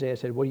Isaiah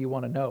said, "What do you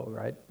want to know?"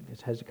 Right?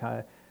 It's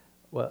Hezekiah.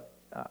 Well,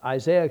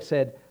 Isaiah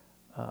said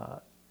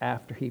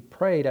after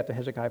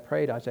Hezekiah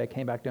prayed, Isaiah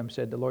came back to him and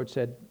said, "The Lord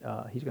said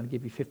He's going to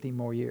give you 15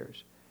 more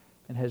years."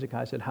 And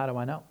Hezekiah said, "How do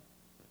I know?"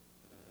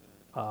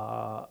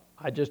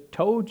 I just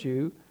told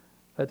you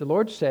that the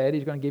Lord said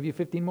He's going to give you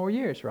 15 more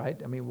years, right?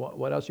 I mean,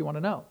 what else you want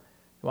to know?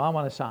 Well, I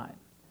want a sign.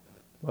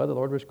 Well, the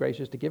Lord was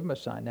gracious to give him a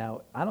sign.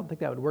 Now, I don't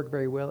think that would work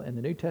very well in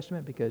the New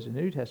Testament, because in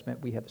the New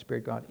Testament we have the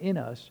Spirit of God in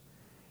us,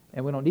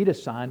 and we don't need a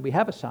sign. We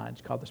have a sign.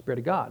 It's called the Spirit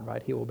of God,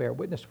 right? He will bear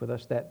witness with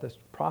us that this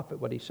prophet,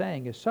 what he's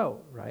saying, is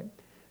so, right?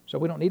 So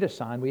we don't need a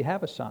sign. We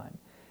have a sign.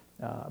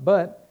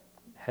 But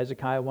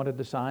Hezekiah wanted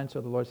the sign, so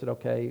the Lord said,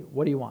 "Okay,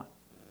 what do you want?"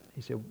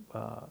 He said,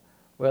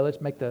 "Well, let's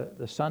make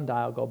the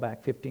sundial go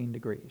back 15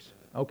 degrees."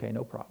 Okay,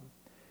 no problem.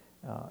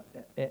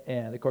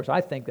 And of course,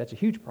 I think that's a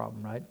huge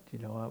problem, right?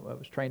 I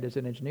was trained as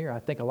an engineer. I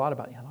think a lot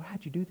about,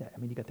 how'd you do that? I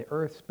mean, you got the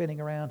earth spinning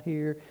around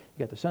here, you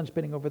got the sun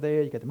spinning over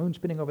there, you got the moon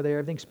spinning over there,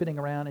 everything's spinning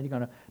around, and you're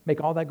going to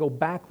make all that go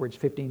backwards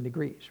 15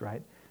 degrees,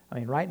 right? I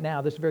mean, right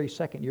now, this very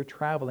second, you're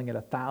traveling at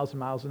 1,000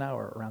 miles an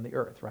hour around the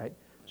earth, right?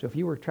 So if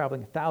you were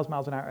traveling 1,000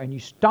 miles an hour and you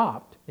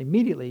stopped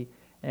immediately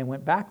and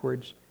went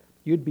backwards,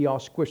 you'd be all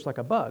squished like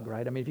a bug,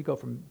 right? I mean, if you go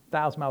from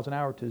 1,000 miles an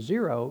hour to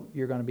zero,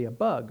 you're going to be a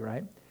bug,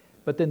 right?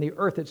 But then the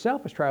earth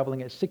itself is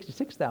traveling at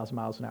 66,000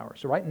 miles an hour.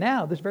 So right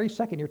now, this very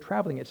second, you're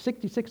traveling at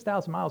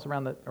 66,000 miles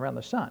around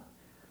the sun.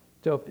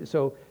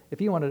 So if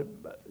you want to,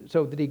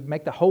 so did he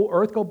make the whole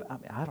earth go?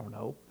 I don't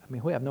know. I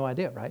mean, we have no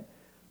idea, right?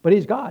 But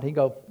he's God. He'd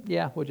go,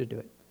 "Yeah, we'll just do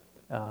it."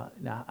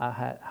 Now,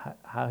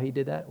 how he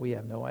did that, we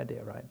have no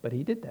idea, right? But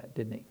he did that,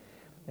 didn't he?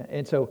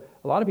 And so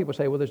a lot of people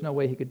say, well, there's no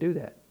way he could do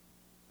that,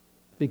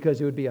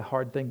 because it would be a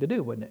hard thing to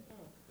do, wouldn't it?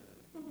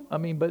 I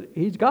mean, but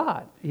he's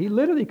God. He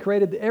literally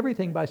created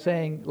everything by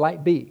saying,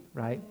 "Light be,"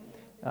 right?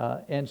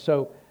 And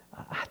so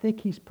I think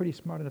he's pretty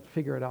smart enough to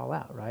figure it all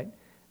out, right?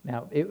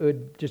 Now, it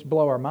would just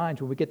blow our minds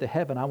when we get to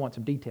heaven. I want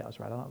some details,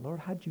 right? Lord,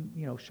 how'd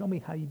you, show me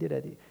how you did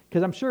it?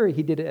 Because I'm sure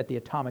he did it at the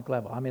atomic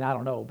level. I mean, I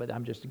don't know, but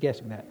I'm just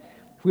guessing that.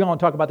 If we want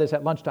to talk about this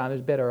at lunchtime,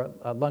 there's better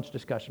a lunch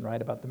discussion,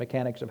 right, about the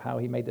mechanics of how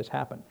he made this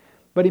happen.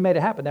 But he made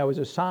it happen. That was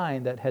a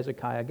sign that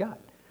Hezekiah got.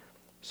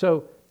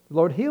 So the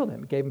Lord healed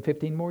him, gave him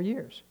 15 more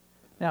years.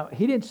 Now,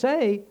 he didn't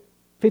say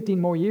 15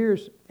 more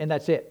years and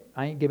that's it.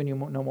 I ain't giving you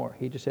no more.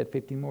 He just said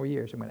 15 more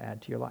years I'm going to add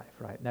to your life,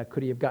 right? Now,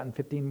 could he have gotten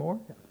 15 more?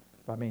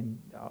 I mean,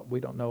 we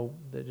don't know.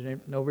 There's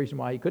no reason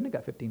why he couldn't have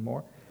got 15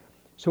 more.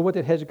 So what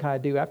did Hezekiah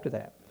do after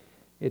that?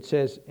 It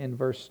says in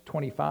verse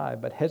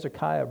 25, "But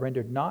Hezekiah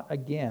rendered not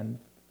again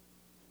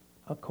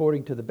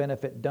according to the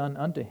benefit done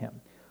unto him,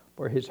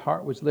 for his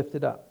heart was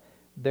lifted up.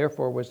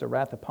 Therefore was the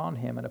wrath upon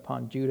him and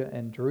upon Judah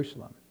and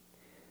Jerusalem."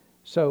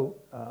 So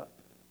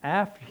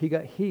after he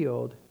got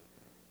healed,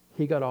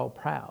 he got all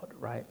proud,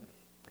 right?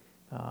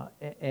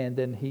 And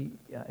then he,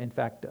 in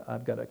fact,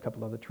 I've got a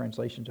couple other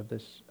translations of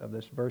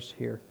this verse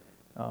here.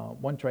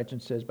 One translation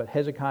says, "But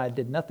Hezekiah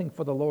did nothing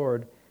for the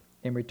Lord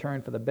in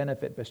return for the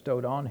benefit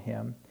bestowed on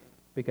him,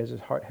 because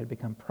his heart had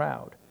become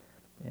proud."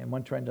 And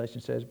one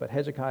translation says, "But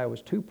Hezekiah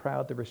was too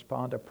proud to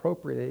respond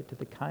appropriately to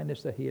the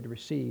kindness that he had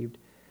received,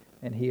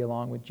 and he,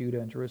 along with Judah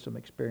and Jerusalem,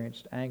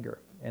 experienced anger."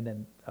 And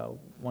then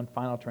one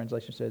final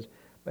translation says,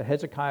 "But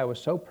Hezekiah was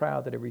so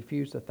proud that he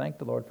refused to thank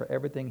the Lord for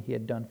everything he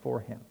had done for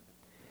him."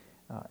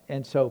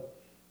 And so,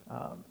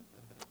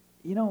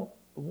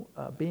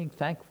 being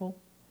thankful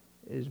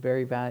is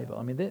very valuable.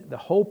 I mean, the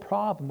whole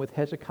problem with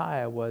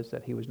Hezekiah was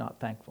that he was not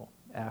thankful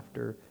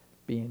after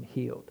being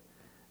healed.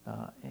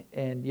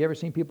 And you ever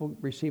seen people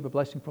receive a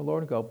blessing from the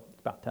Lord and go,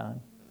 "It's about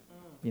time.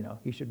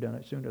 You should have done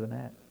it sooner than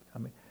that." I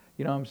mean,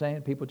 you know what I'm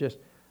saying? People just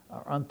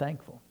are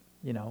unthankful.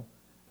 you know.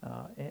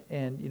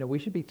 You know, we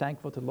should be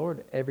thankful to the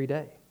Lord every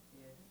day.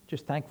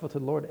 Just thankful to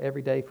the Lord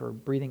every day for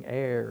breathing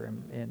air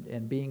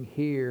and being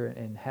here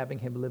and having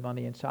Him live on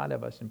the inside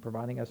of us and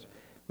providing us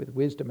with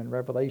wisdom and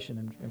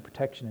revelation and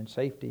protection and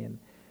safety. And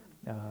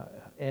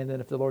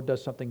then if the Lord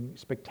does something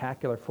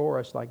spectacular for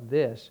us like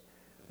this,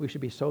 we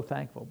should be so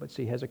thankful. But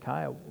see,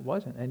 Hezekiah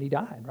wasn't, and he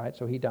died, right?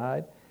 So he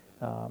died.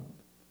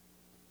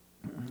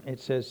 It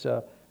says,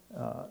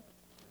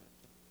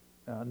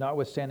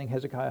 notwithstanding,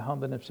 Hezekiah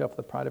humbled himself with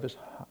the pride of his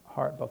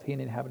heart, both he and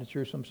the inhabitants of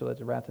Jerusalem, so that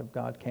the wrath of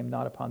God came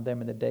not upon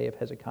them in the day of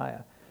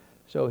Hezekiah.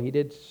 So he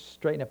did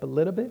straighten up a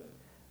little bit,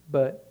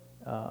 but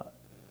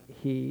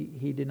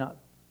he did not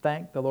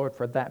thank the Lord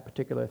for that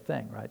particular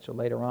thing, right? So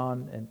later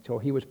on, and so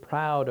he was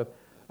proud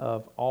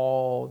of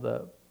all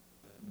the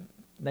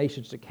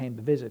nations that came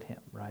to visit him,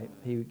 right?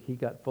 He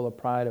got full of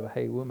pride of,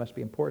 hey, we must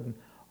be important,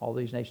 all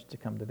these nations to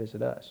come to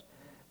visit us.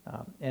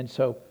 And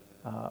so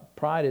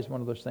pride is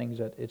one of those things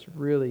that it's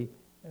really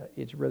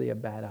a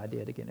bad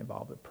idea to get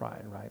involved with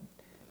pride, right?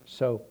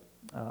 So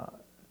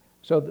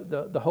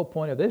the whole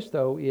point of this,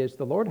 though, is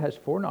the Lord has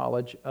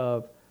foreknowledge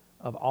of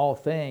all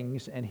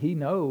things, and He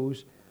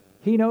knows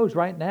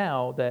right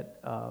now that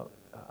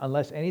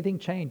unless anything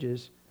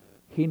changes,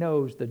 He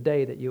knows the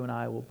day that you and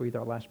I will breathe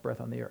our last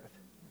breath on the earth.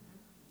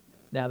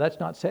 Now, that's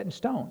not set in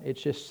stone. It's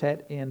just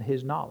set in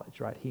His knowledge,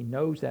 right? He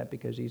knows that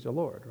because He's the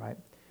Lord, right?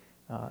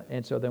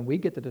 And so then we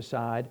get to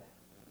decide,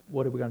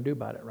 what are we going to do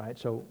about it, right?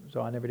 So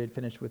I never did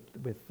finish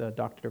with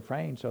Dr.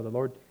 Dufresne. So the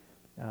Lord,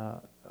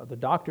 the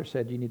doctor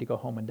said, you need to go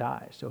home and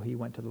die. So he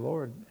went to the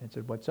Lord and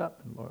said, what's up?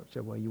 And the Lord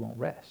said, well, you won't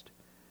rest.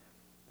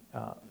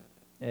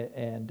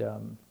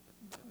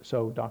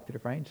 So Dr.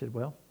 Dufresne said,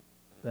 well,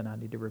 then I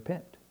need to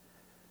repent.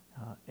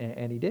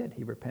 And he did.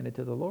 He repented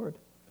to the Lord.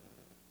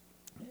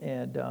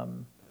 And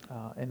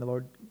the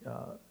Lord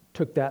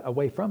took that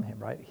away from him,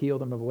 right?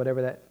 Healed him of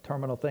whatever that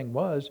terminal thing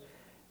was.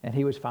 And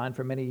he was fine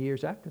for many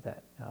years after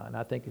that. And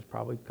I think it's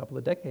probably a couple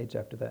of decades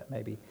after that,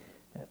 maybe.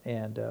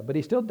 But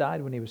he still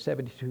died when he was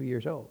 72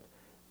 years old.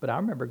 But I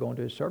remember going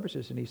to his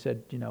services, and he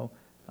said,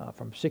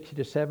 from 60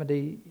 to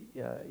 70,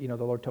 the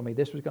Lord told me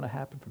this was going to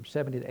happen. From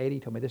 70 to 80, he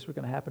told me this was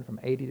going to happen. From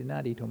 80 to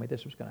 90, he told me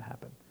this was going to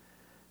happen.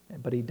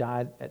 But he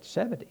died at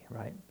 70,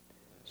 right?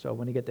 So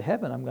when he get to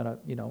heaven, I'm going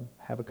to,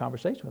 have a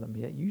conversation with him.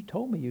 Yeah, you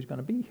told me you was going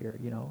to be here.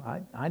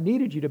 I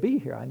needed you to be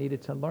here. I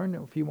needed to learn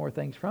a few more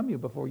things from you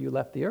before you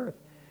left the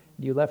earth.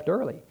 You left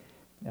early.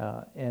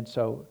 And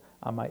so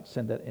I might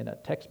send that in a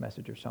text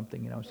message or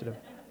something, instead of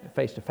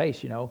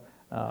face-to-face,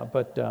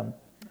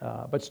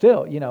 But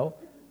still,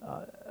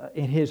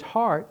 in his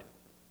heart,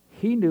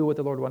 he knew what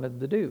the Lord wanted him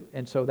to do.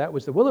 And so that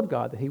was the will of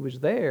God, that he was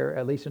there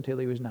at least until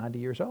he was 90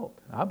 years old.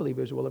 I believe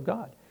it was the will of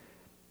God.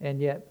 And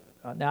yet,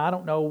 now I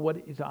don't know what,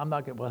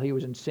 he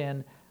was in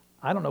sin.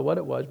 I don't know what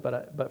it was,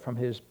 but from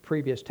his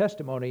previous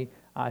testimony,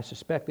 I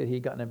suspect that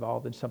he'd gotten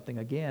involved in something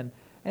again.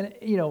 And,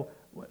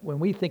 when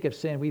we think of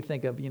sin, we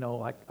think of,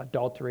 like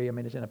adultery. I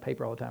mean, it's in a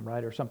paper all the time,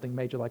 right? Or something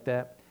major like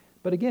that.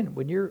 But again,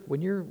 when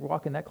you're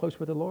walking that close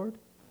with the Lord,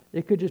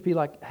 it could just be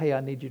like, hey,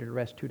 I need you to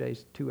rest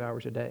 2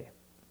 hours a day.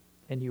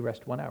 And you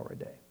rest 1 hour a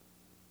day.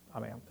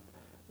 I mean,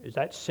 is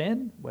that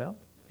sin? Well,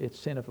 it's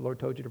sin if the Lord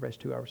told you to rest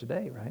 2 hours a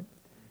day, right?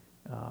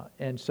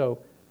 And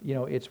so,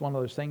 it's one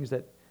of those things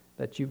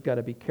that you've got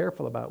to be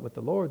careful about with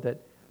the Lord,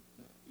 that,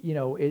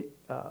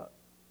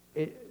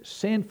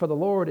 sin for the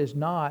Lord is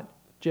not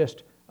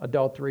just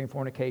adultery and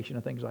fornication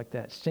and things like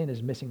that. Sin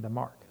is missing the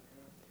mark.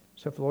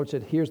 So if the Lord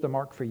said, here's the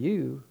mark for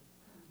you,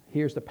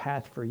 here's the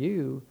path for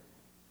you,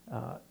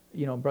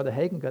 Brother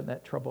Hagin got in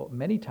that trouble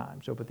many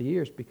times over the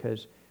years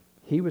because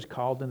he was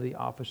called into the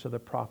office of the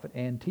prophet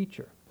and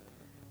teacher.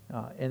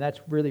 And that's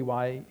really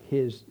why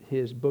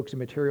his books and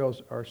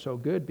materials are so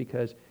good,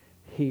 because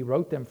he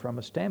wrote them from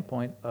a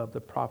standpoint of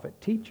the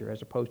prophet-teacher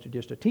as opposed to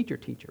just a teacher,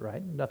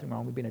 right? Nothing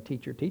wrong with being a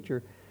teacher.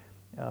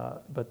 And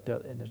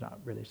there's not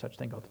really such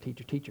thing called the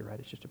teacher, right?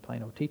 It's just a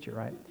plain old teacher,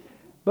 right?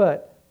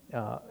 But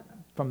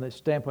from the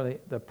standpoint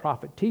of the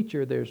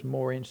prophet-teacher, there's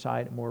more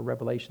insight, more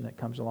revelation that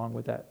comes along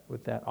with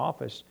that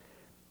office.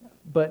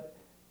 But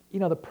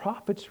the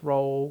prophet's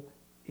role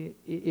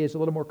is a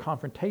little more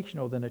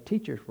confrontational than a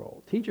teacher's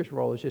role. Teacher's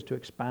role is just to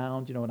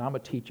expound, and I'm a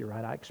teacher,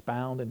 right? I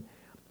expound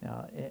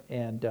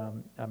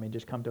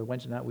just come to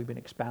Wednesday night. We've been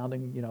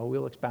expounding,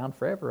 we'll expound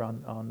forever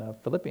on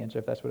Philippians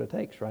if that's what it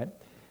takes, right?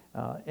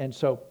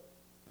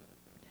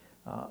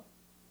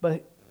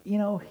 But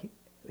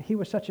he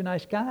was such a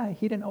nice guy.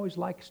 He didn't always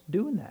like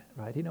doing that,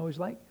 right? He didn't always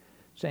like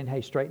saying,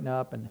 "Hey, straighten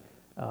up." And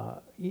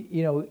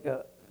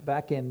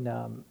back in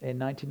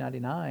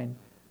 1999,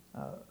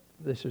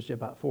 this was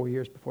about 4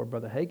 years before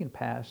Brother Hagin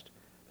passed.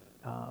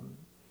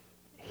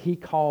 He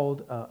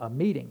called a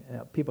meeting.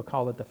 People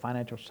call it the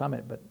Financial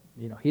Summit, but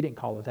he didn't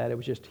call it that. It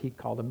was just he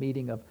called a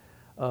meeting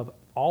of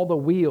all the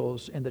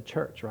wheels in the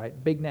church,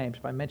 right? Big names.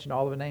 If I mentioned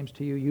all of the names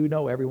to you, you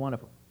know every one of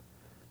them.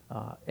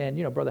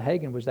 And Brother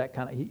Hagin was that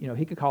kind of,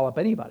 he could call up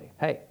anybody.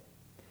 Hey,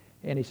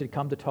 and he said,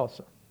 come to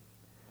Tulsa.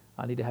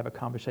 I need to have a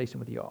conversation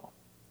with you all.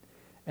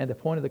 And the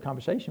point of the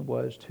conversation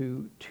was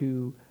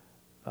to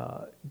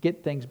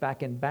get things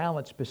back in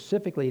balance,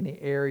 specifically in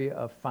the area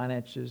of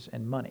finances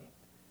and money,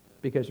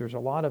 because there's a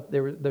lot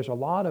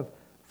of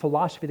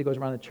philosophy that goes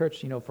around the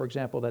church. For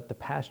example, that the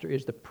pastor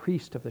is the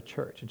priest of the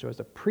church, and so as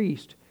the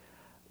priest,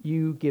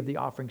 you give the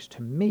offerings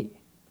to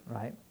me,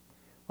 right?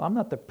 Well, I'm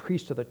not the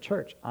priest of the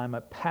church. I'm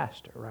a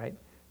pastor, right?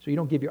 So you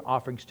don't give your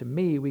offerings to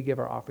me. We give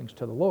our offerings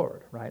to the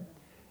Lord, right?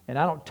 And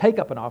I don't take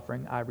up an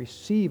offering. I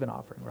receive an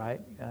offering, right?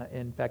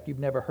 In fact, you've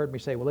never heard me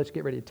say, well, let's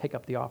get ready to take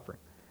up the offering.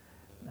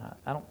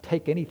 I don't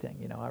take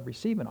anything, I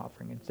receive an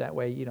offering. It's that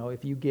way,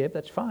 if you give,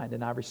 that's fine,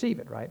 and I receive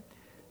it, right?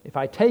 If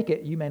I take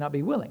it, you may not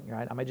be willing,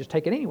 right? I may just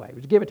take it anyway.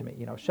 Just give it to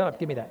me, shut up,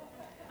 give me that.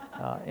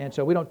 And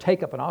so we don't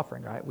take up an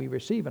offering, right? We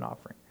receive an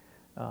offering.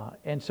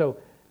 And so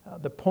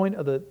the point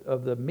of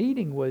the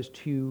meeting was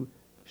to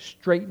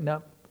straighten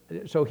up.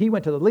 So he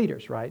went to the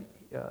leaders, right?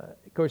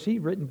 Of course, he'd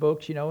written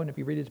books, and if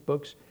you read his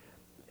books,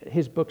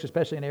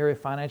 especially in the area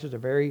of finances, are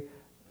very,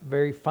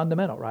 very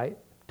fundamental, right?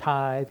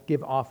 Tithe,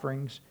 give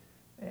offerings,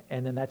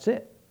 and then that's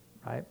it,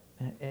 right?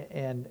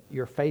 And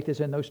your faith is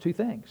in those two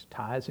things,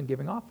 tithes and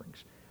giving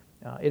offerings.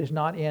 It is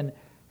not in,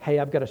 hey,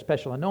 I've got a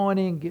special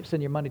anointing,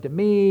 send your money to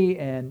me,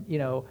 and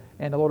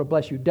and the Lord will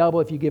bless you double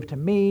if you give to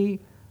me,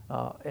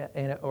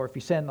 or if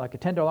you send like a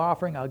 $10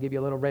 offering, I'll give you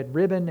a little red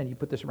ribbon, and you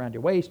put this around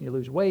your waist and you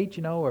lose weight,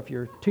 or if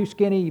you're too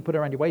skinny, you put it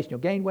around your waist and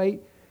you'll gain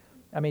weight.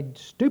 I mean,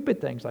 stupid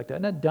things like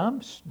that, and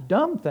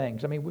dumb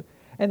things. I mean,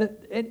 and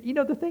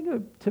the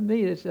thing to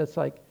me is, it's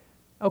like,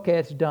 okay,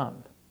 it's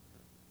dumb,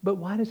 but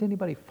why does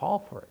anybody fall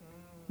for it?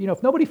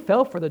 If nobody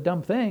fell for the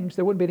dumb things,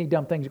 there wouldn't be any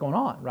dumb things going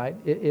on, right?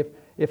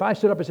 If I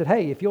stood up and said,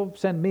 hey, if you'll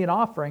send me an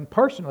offering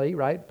personally,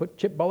 right, put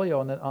Chip Bolio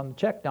on the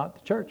check, not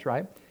the church,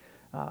 right,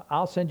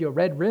 I'll send you a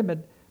red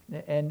ribbon,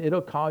 and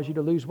it'll cause you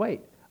to lose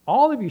weight.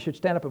 All of you should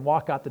stand up and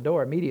walk out the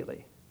door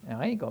immediately.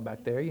 I ain't going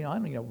back there, I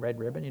don't red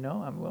ribbon,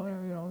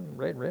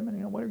 red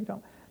ribbon, what are you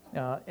talking?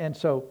 And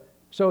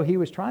so he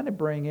was trying to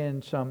bring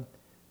in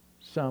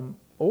some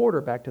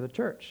order back to the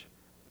church.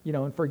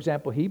 And for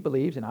example, he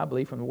believes, and I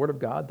believe from the Word of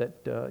God, that,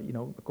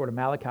 according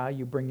to Malachi,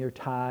 you bring your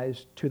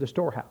tithes to the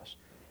storehouse.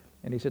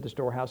 And he said the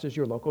storehouse is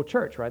your local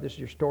church, right? This is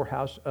your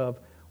storehouse of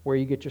where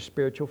you get your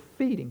spiritual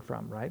feeding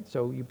from, right?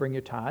 So you bring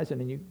your tithes,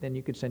 and then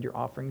you could send your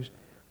offerings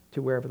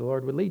to wherever the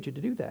Lord would lead you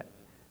to do that.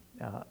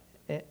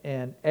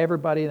 And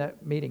everybody in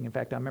that meeting, in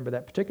fact, I remember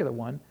that particular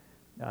one,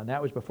 and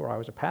that was before I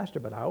was a pastor,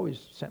 but I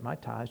always sent my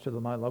tithes to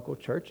my local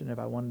church, and if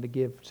I wanted to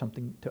give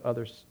something to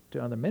others,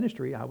 to other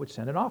ministry, I would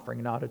send an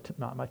offering,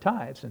 not my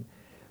tithes.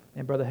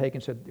 And Brother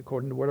Hagin said,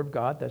 according to the Word of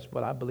God, that's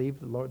what I believe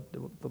the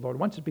Lord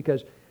wants, is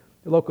because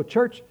the local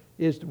church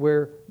is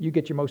where you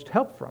get your most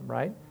help from,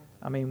 right?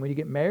 I mean, when you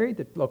get married,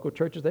 the local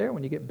church is there.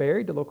 When you get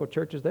buried, the local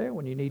church is there.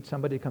 When you need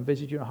somebody to come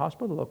visit you in a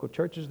hospital, the local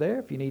church is there.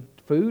 If you need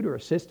food or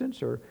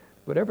assistance or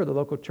whatever, the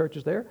local church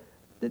is there.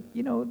 The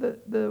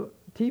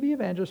TV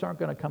evangelists aren't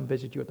going to come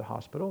visit you at the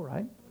hospital,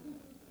 right?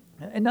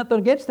 And nothing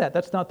against that.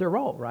 That's not their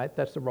role, right?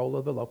 That's the role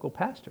of the local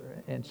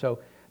pastor. And so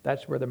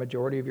that's where the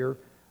majority of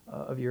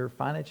your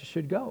finances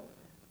should go.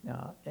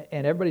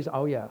 And everybody's,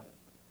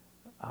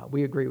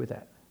 we agree with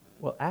that.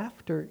 Well,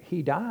 after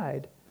he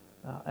died,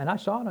 and I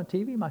saw it on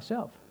TV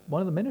myself,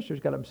 one of the ministers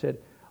got up and said,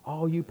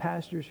 all you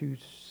pastors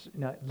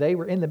they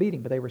were in the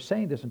meeting, but they were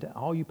saying this, and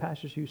all you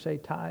pastors who say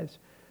tithes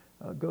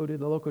go to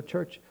the local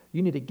church,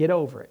 you need to get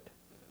over it.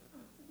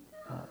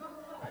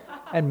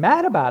 And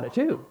mad about it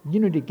too. You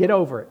need to get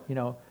over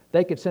it.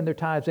 They could send their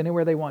tithes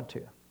anywhere they want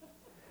to.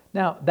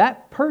 Now,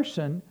 that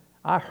person,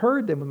 I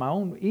heard them with my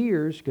own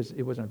ears, because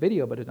it wasn't a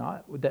video, but it's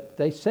not, that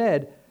they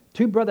said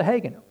to Brother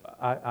Hagin,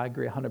 I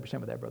agree 100%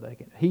 with that, Brother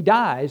Hagin. He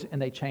dies,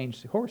 and they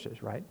change the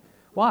horses, right?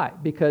 Why?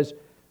 Because,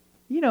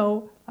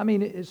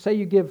 say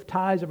you give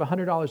tithes of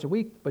 $100 a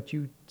week, but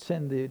you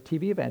send the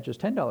TV evangelists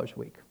 $10 a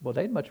week. Well,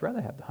 they'd much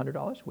rather have the $100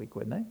 a week,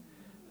 wouldn't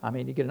they?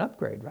 You get an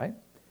upgrade, right?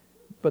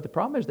 But the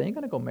problem is they ain't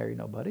going to go marry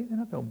nobody. They're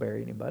not going to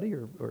bury anybody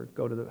or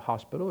go to the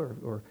hospital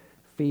or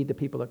feed the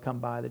people that come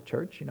by the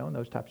church, and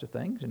those types of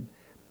things.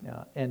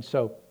 And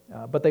so,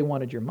 but they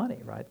wanted your money,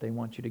 right? They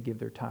want you to give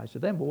their tithes to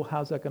them. Well,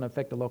 how's that going to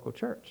affect the local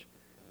church?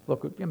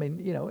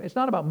 It's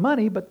not about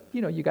money, but,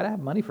 you got to have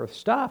money for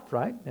stuff,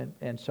 right?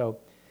 And so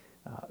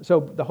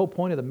the whole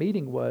point of the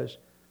meeting was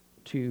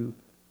to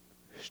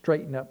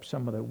straighten up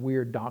some of the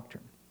weird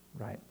doctrine,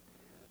 right?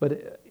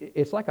 But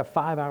it's like a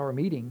 5-hour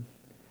meeting.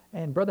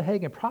 And Brother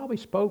Hagin probably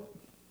spoke,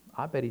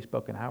 I bet he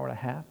spoke an hour and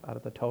a half out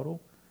of the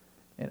total.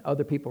 And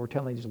other people were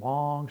telling these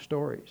long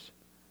stories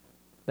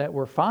that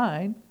were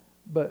fine,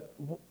 but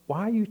why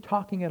are you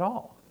talking at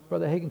all?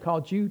 Brother Hagin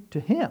called you to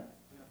him.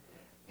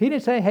 He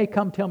didn't say, hey,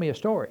 come tell me a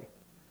story.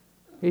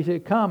 He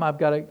said, come, I've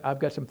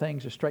got some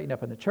things to straighten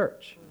up in the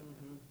church.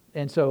 Mm-hmm.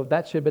 And so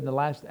that should have been the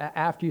last,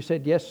 after you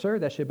said, yes, sir,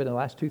 that should have been the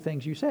last two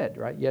things you said,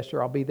 right? Yes,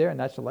 sir, I'll be there. And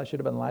that should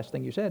have been the last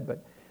thing you said.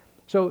 But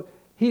so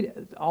he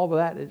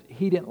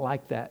didn't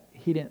like that.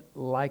 He didn't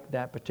like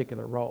that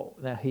particular role.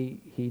 Now,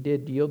 he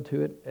did yield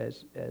to it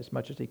as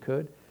much as he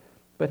could,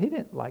 but he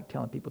didn't like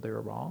telling people they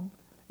were wrong.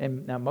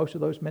 And now most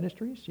of those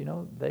ministries,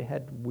 they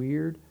had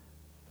weird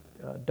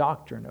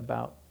doctrine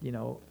about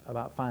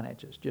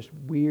finances, just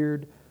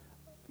weird,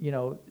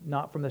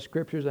 not from the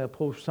scriptures. They'll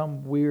pull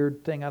some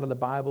weird thing out of the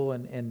Bible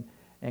and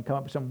come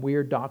up with some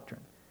weird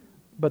doctrine.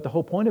 But the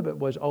whole point of it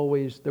was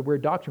always, the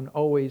weird doctrine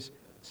always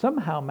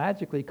somehow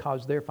magically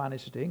caused their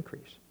finances to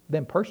increase.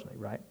 Them personally,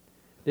 right?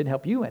 Didn't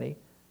help you any,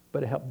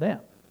 but it helped them.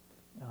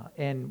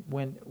 And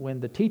when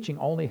the teaching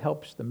only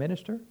helps the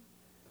minister,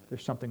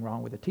 there's something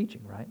wrong with the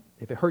teaching, right?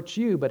 If it hurts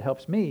you but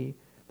helps me,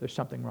 there's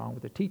something wrong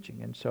with the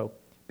teaching. And so,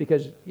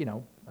 because,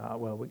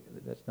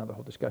 that's another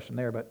whole discussion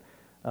there, but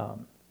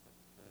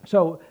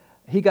so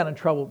he got in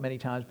trouble many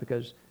times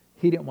because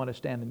he didn't want to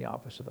stand in the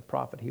office of the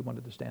prophet. He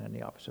wanted to stand in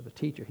the office of the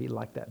teacher. He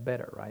liked that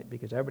better, right?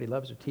 Because everybody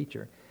loves a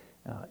teacher.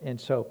 And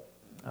so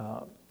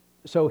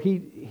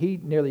he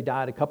nearly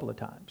died a couple of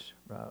times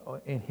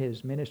in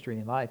his ministry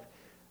and life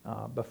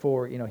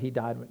before, he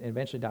died,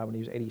 eventually died when he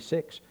was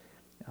 86,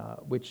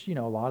 which,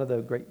 a lot of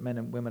the great men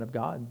and women of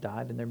God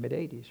died in their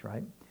mid-80s,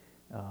 right?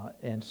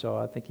 And so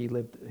I think he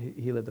lived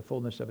the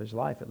fullness of his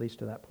life, at least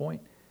to that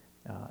point.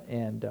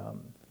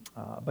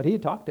 But he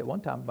had talked at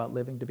one time about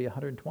living to be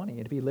 120.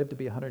 And if he lived to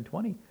be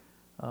 120,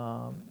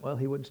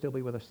 he wouldn't still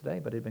be with us today,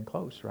 but it'd been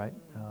close, right?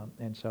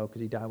 And so,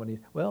 because he died when he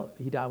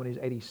died when he was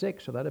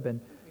 86, so that'd have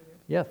been,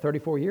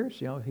 34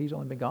 years. He's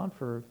only been gone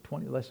for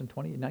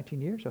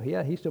 19 years. So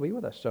he'd still be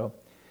with us. So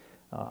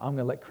I'm going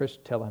to let Chris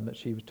tell him that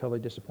she was totally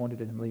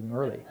disappointed in him leaving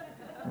early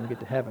when we get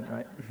to heaven,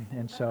 right?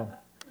 And so,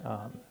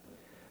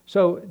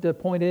 so the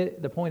point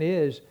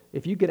is,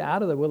 if you get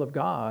out of the will of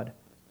God,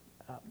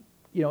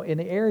 in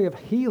the area of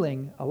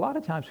healing, a lot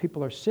of times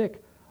people are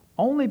sick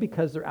only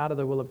because they're out of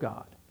the will of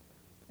God.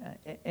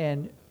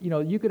 And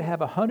you could have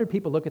 100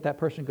 people look at that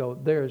person and go,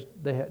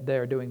 they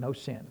are doing no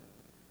sin.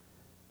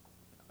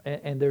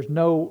 And there's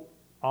no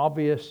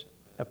obvious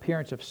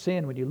appearance of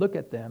sin when you look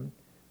at them,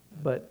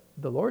 but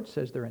the Lord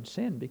says they're in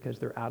sin because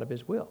they're out of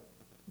His will.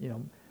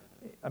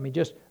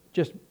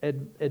 Just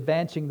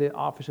advancing the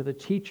office of the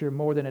teacher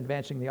more than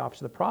advancing the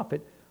office of the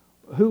prophet.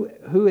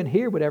 Who in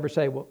here would ever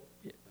say, well,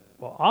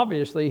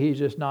 obviously he's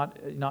just not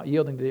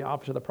yielding to the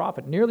office of the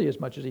prophet nearly as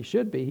much as he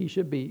should be. He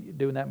should be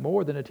doing that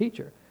more than a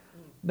teacher.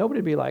 Nobody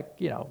would be like,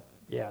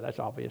 that's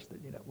obvious.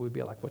 That we'd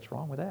be like, what's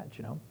wrong with that?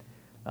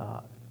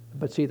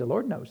 But see, the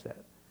Lord knows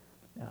that.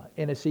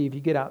 And if you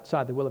get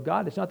outside the will of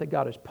God, it's not that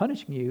God is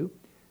punishing you.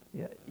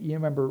 You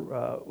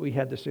remember we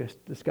had this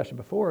discussion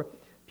before.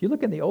 If you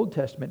look in the Old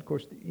Testament, of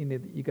course,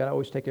 you got to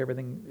always take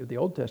everything of the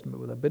Old Testament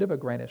with a bit of a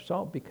grain of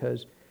salt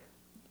because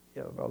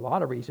of a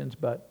lot of reasons.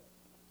 But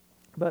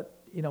when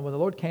the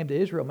Lord came to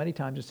Israel, many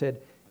times He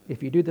said,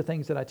 if you do the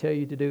things that I tell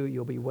you to do,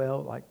 you'll be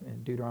well, like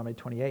in Deuteronomy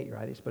 28,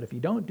 right? But if you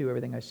don't do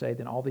everything I say,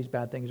 then all these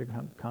bad things are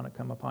going to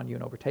come upon you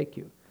and overtake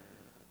you.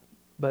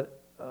 But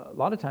a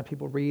lot of times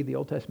people read the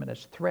Old Testament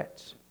as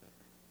threats,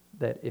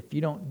 that if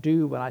you don't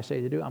do what I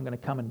say to do, I'm going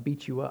to come and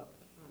beat you up.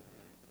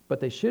 But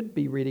they should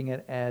be reading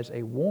it as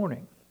a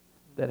warning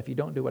that if you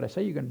don't do what I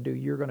say you're going to do,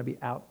 you're going to be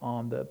out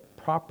on the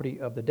property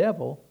of the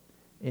devil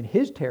in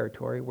his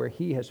territory where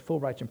he has full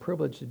rights and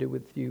privilege to do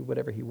with you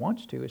whatever he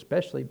wants to,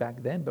 especially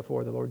back then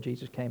before the Lord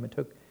Jesus came and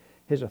took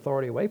his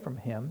authority away from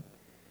him.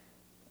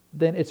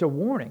 Then it's a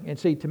warning. And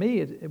see, to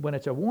me, when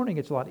it's a warning,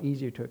 it's a lot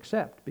easier to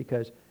accept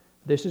because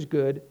this is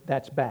good,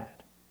 that's bad.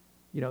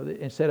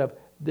 Instead of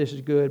this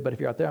is good, but if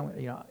you're out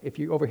there, if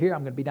you're over here,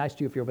 I'm going to be nice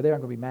to you. If you're over there, I'm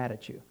going to be mad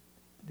at you.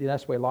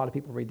 That's the way a lot of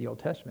people read the Old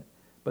Testament.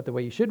 But the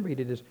way you should read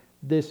it is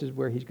this is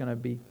where He's going to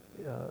be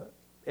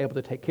able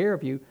to take care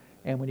of you.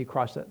 And when you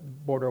cross that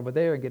border over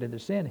there and get into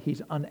sin,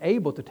 He's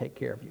unable to take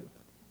care of you.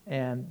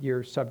 And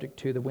you're subject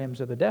to the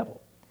whims of the devil.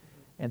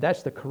 And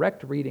that's the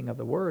correct reading of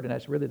the Word, and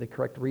that's really the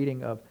correct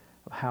reading of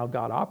how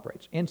God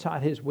operates.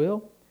 Inside His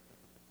will,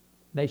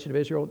 nation of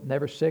Israel,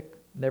 never sick,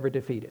 never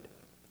defeated.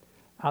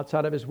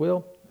 Outside of His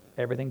will,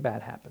 everything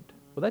bad happened.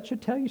 Well, that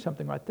should tell you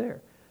something right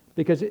there.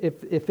 Because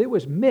if it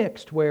was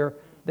mixed where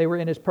they were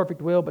in His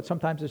perfect will, but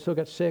sometimes they still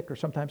got sick or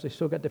sometimes they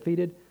still got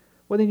defeated,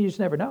 well, then you just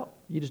never know.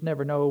 You just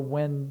never know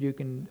when you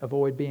can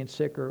avoid being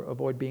sick or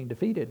avoid being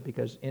defeated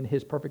because in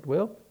His perfect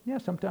will,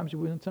 sometimes you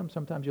win some,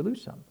 sometimes you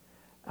lose some.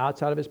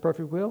 Outside of His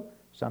perfect will,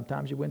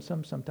 sometimes you win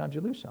some, sometimes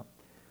you lose some.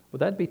 Well,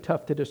 that'd be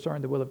tough to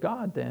discern the will of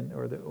God then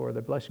or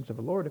the blessings of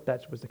the Lord if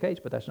that was the case,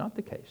 but that's not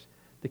the case.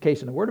 The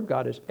case in the Word of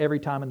God is every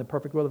time in the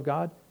perfect will of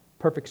God,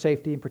 perfect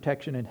safety and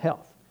protection and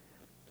health.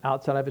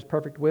 Outside of His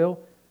perfect will,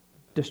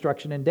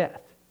 destruction and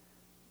death.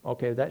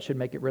 Okay, that should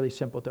make it really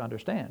simple to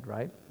understand,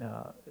 right?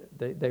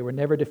 They were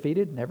never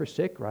defeated, never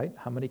sick, right?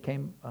 How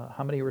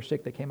many were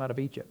sick that came out of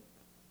Egypt?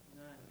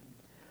 None.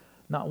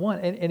 Not one.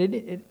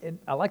 And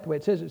I like the way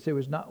it says it. There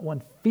was not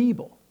one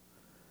feeble.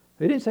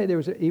 They didn't say there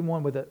was even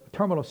one with a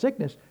terminal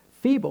sickness.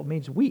 Feeble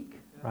means weak,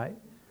 right?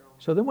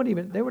 So they were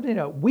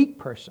a weak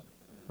person,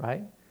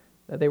 right?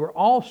 They were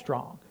all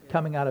strong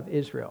coming out of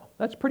Israel.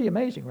 That's pretty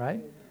amazing,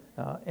 right?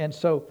 And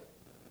so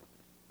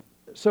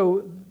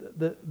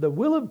the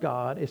will of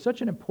God is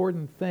such an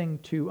important thing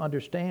to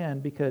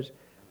understand because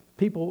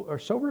people are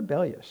so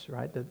rebellious,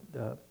 right?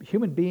 The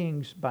human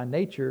beings by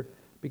nature,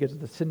 because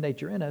of the sin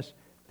nature in us,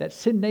 that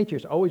sin nature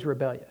is always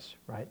rebellious,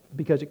 right?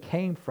 Because it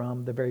came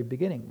from the very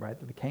beginning, right?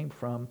 It came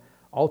from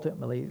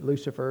ultimately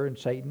Lucifer and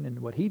Satan and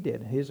what he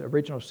did. His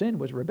original sin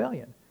was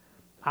rebellion.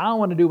 I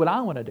want to do what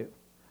I want to do.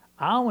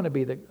 I want to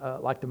be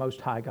like the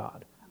Most High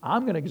God.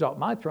 I'm going to exalt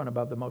my throne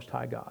above the Most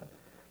High God.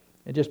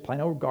 And just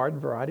plain old garden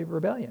variety of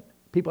rebellion.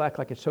 People act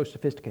like it's so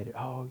sophisticated.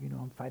 Oh,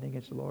 I'm fighting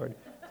against the Lord.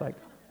 It's like,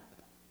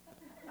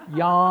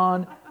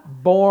 yawn,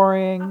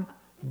 boring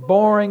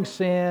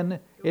sin.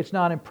 It's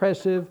not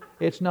impressive.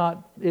 It's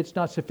not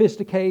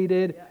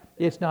sophisticated.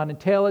 It's not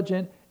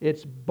intelligent.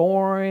 It's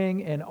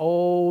boring and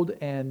old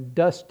and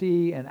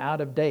dusty and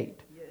out of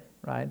date.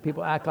 Right? And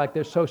people act like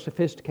they're so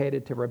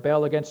sophisticated to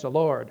rebel against the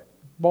Lord.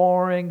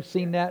 Boring.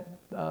 Seen that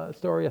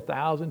story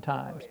 1,000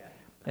 times.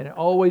 And it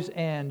always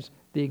ends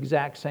the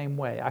exact same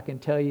way. I can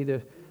tell you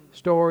the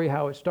story,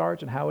 how it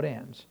starts and how it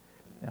ends.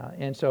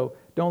 And so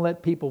don't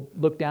let people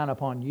look down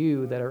upon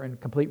you that are in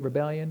complete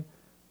rebellion.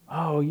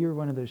 Oh, you're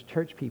one of those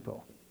church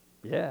people.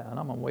 Yeah, and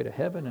I'm on my way to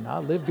heaven and I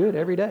live good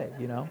every day,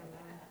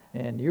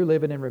 And you're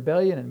living in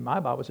rebellion, and my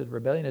Bible says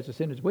rebellion is a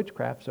sin, is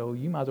witchcraft, so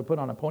you might as well put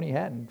on a pony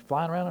hat and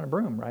flying around on a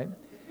broom, right?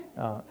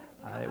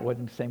 It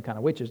wasn't the same kind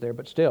of witches there,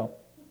 but still.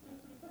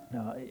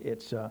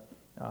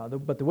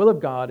 But the will of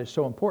God is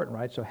so important,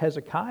 right? So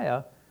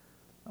Hezekiah,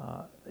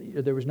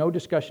 there was no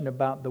discussion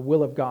about the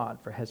will of God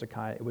for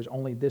Hezekiah. It was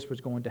only this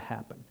was going to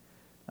happen.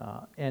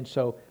 And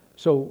so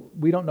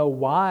we don't know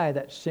why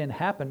that sin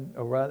happened,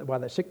 or why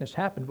that sickness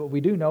happened, but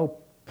we do know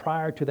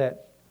prior to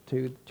that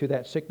to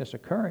that sickness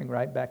occurring,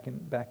 right? Back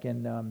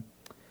in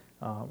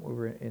we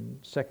were in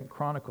 2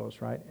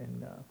 Chronicles, right?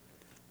 And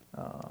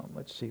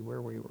let's see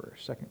where we were.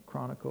 2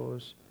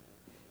 Chronicles.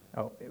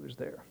 Oh, it was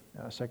there.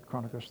 2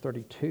 Chronicles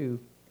 32.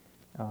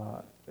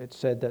 It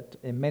said that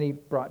in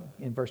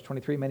verse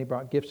 23, many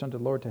brought gifts unto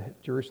the Lord to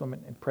Jerusalem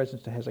in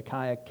presents to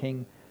Hezekiah,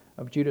 king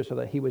of Judah, so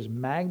that he was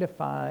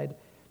magnified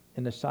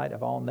in the sight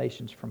of all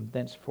nations from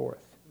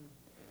thenceforth.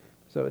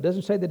 So it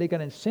doesn't say that he got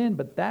in sin,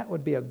 but that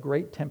would be a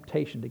great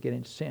temptation to get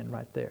in sin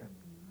right there.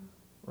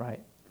 Right?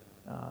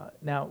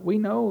 Now, we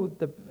know,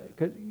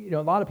 because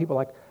a lot of people are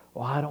like,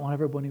 well, I don't want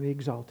everyone to be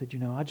exalted,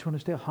 I just want to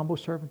stay a humble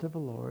servant of the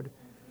Lord.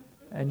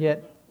 And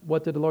yet,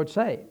 what did the Lord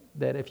say?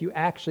 That if you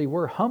actually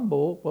were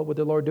humble, what would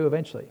the Lord do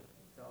eventually?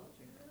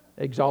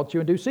 Exalt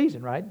you in due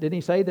season, right? Didn't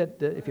he say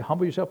that if you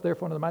humble yourself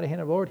therefore under the mighty hand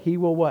of the Lord, he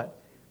will what?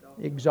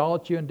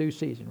 Exalt you in due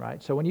season,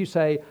 right? So when you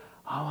say,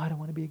 oh, I don't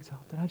want to be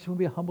exalted, I just want to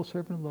be a humble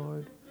servant of the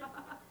Lord,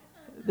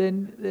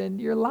 then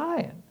you're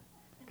lying,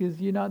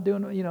 because you're not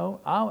doing,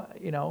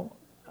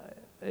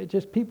 it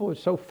just, people are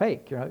so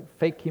fake,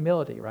 fake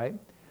humility, right?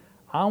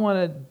 I want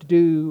to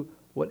do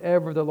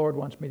whatever the Lord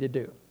wants me to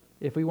do.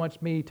 If he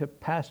wants me to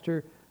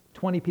pastor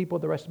 20 people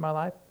the rest of my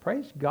life,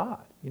 praise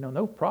God,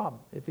 no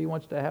problem. If he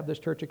wants to have this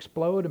church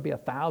explode and be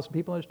 1,000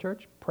 people in his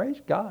church,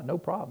 praise God, no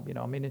problem.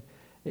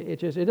 It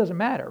doesn't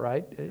matter,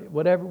 right?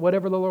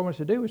 Whatever the Lord wants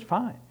to do is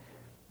fine.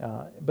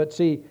 But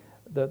see,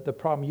 the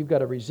problem you've got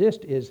to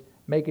resist is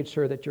making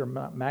sure that you're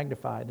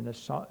magnified in the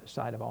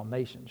sight of all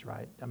nations,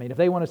 right? If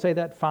they want to say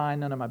that, fine,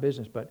 none of my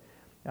business. But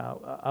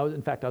I was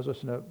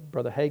listening to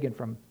Brother Hagin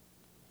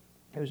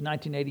it was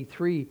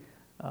 1983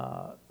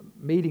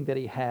 meeting that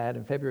he had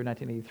in February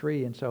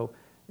 1983, and so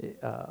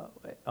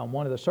on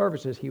one of the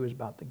services he was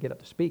about to get up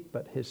to speak,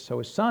 but his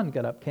son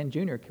got up, Ken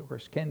Jr. Of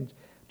course, Ken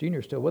Jr.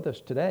 is still with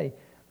us today,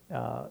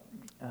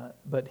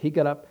 but he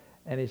got up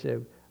and he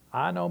said,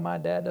 I know my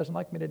dad doesn't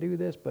like me to do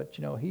this, but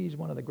he's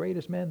one of the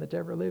greatest men that's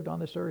ever lived on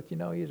this earth.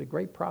 He's a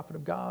great prophet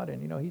of God,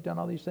 and he's done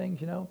all these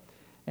things.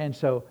 And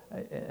so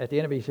at the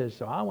end of it, he says,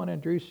 so I want to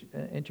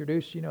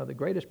introduce the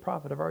greatest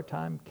prophet of our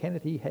time,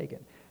 Kenneth E.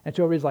 Hagin. And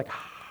so everybody's like,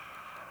 ah.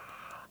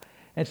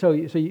 And so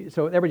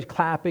everybody's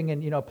clapping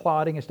and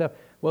applauding and stuff.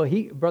 Well,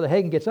 Brother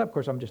Hagin gets up. Of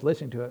course, I'm just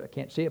listening to it. I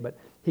can't see it, but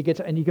he gets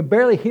up, and you can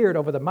barely hear it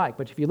over the mic.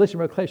 But if you listen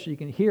real close, you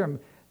can hear him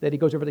that he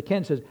goes over to Ken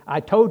and says, I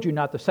told you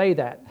not to say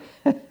that.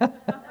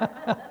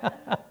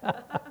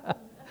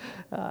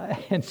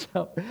 And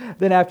so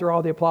then after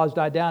all the applause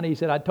died down, he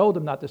said, I told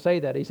him not to say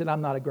that. He said,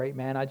 I'm not a great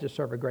man. I just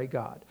serve a great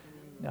God.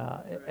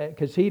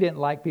 Because he didn't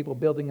like people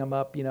building him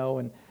up,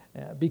 and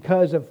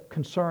because of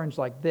concerns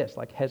like this,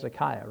 like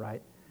Hezekiah,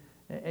 right?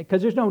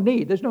 Because there's no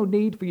need. There's no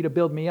need for you to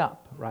build me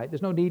up, right?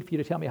 There's no need for you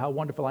to tell me how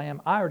wonderful I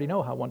am. I already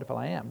know how wonderful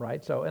I am,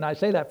 right? So, and I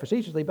say that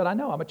facetiously, but I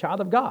know I'm a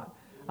child of God.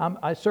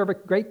 I serve a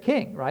great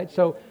king, right?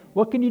 So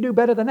what can you do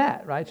better than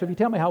that, right? So if you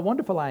tell me how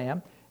wonderful I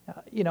am,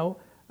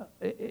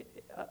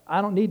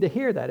 I don't need to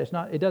hear that.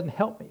 It doesn't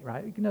help me,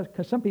 right?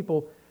 Because some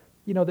people,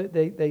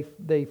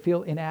 they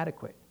feel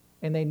inadequate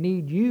and they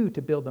need you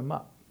to build them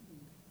up.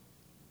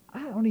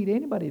 I don't need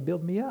anybody to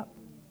build me up.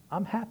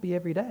 I'm happy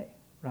every day,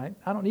 right?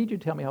 I don't need you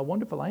to tell me how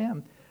wonderful I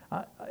am,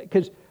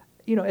 because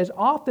as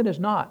often as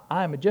not,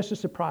 I'm just as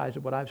surprised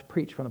at what I've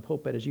preached from the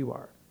pulpit as you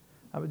are.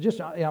 I'm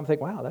thinking,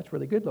 wow, that's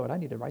really good, Lord. I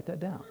need to write that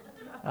down.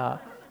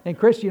 And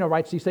Chris,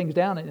 writes these things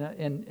down,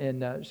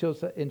 and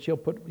she'll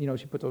put,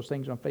 she put those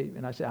things on Facebook.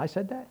 And I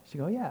said that. She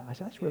goes, yeah. I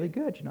said, that's really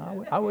good.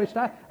 I wished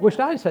I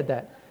had said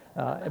that,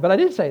 but I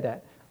did say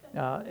that.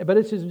 But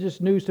it's just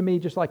news to me,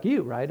 just like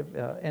you, right?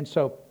 And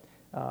so,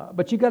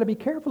 but you got to be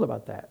careful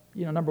about that.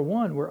 Number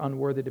one, we're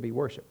unworthy to be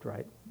worshipped,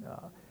 right?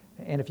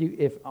 And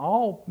if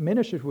all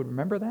ministers would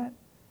remember that,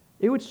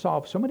 it would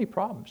solve so many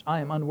problems.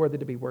 I am unworthy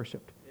to be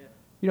worshiped. Yeah.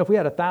 You know, if we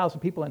had 1,000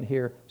 people in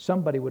here,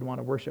 somebody would want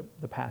to worship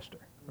the pastor,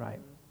 right?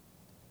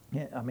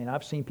 Yeah, I mean,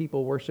 I've seen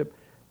people worship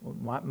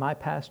my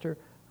pastor.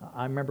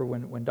 I remember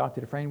when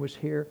Dr. Dufresne was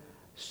here,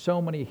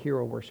 so many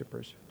hero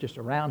worshipers just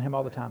around him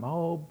all the time.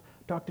 Oh,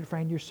 Dr.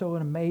 Dufresne, you're so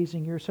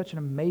amazing. You're such an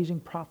amazing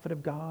prophet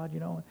of God, you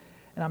know.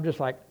 And I'm just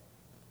like,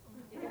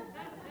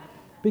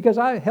 because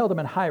I held him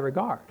in high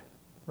regard,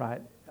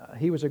 right?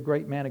 He was a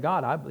great man of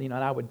God. And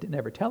I would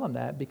never tell him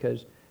that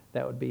because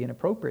that would be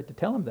inappropriate to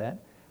tell him that.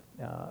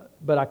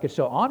 But I could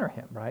still honor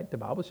him, right? The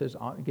Bible says,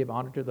 give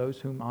honor to those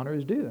whom honor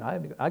is due.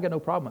 And I got no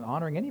problem with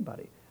honoring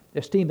anybody.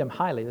 Esteem them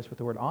highly. That's what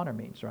the word honor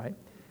means, right?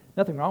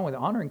 Nothing wrong with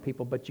honoring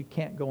people, but you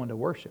can't go into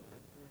worship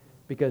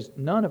because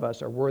none of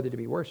us are worthy to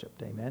be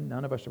worshiped. Amen?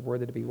 None of us are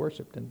worthy to be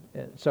worshiped. And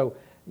so,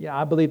 yeah,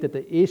 I believe that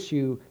the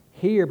issue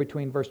here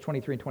between verse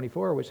 23 and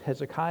 24 was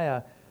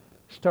Hezekiah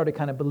started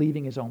kind of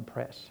believing his own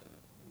press.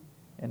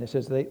 And it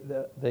says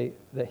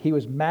that he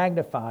was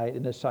magnified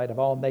in the sight of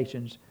all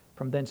nations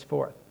from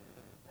thenceforth.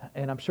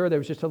 And I'm sure there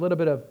was just a little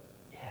bit of,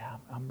 yeah,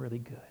 I'm really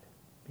good.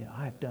 You know,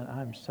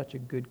 I'm such a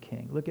good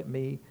king. Look at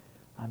me.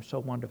 I'm so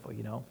wonderful,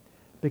 you know.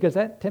 Because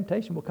that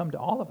temptation will come to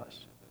all of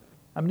us.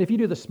 I mean, if you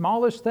do the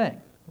smallest thing,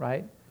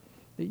 right,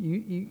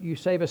 you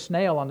save a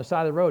snail on the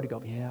side of the road, you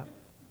go, yeah,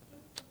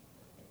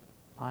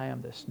 I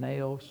am the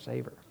snail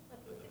saver.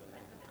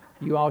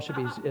 You all should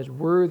be as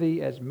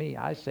worthy as me.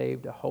 I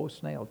saved a whole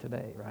snail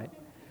today, right?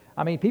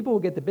 I mean, people will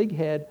get the big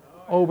head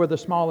over the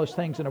smallest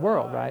things in the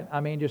world, right?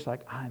 I mean, just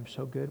like, I'm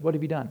so good. What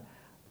have you done?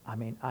 I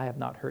mean, I have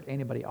not hurt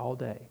anybody all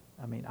day.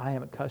 I mean, I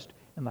haven't cussed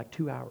in like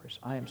 2 hours.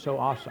 I am so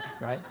awesome,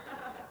 right?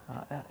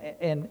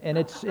 And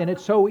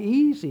it's so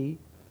easy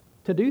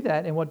to do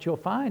that. And what you'll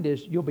find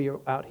is you'll be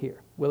out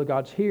here. Will of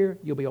God's here.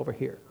 You'll be over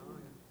here.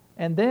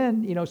 And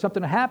then, you know,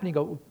 something will happen. You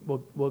go,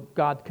 will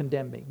God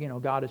condemn me? You know,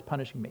 God is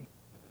punishing me.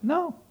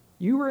 No.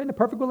 You were in the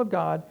perfect will of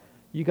God.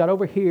 You got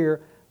over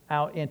here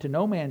out into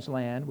no man's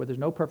land where there's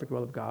no perfect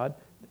will of God.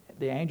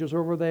 The angels are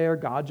over there.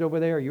 God's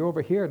over there. You're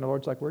over here. And the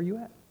Lord's like, where are you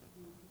at?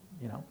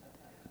 You know.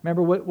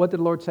 Remember what did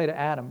the Lord say to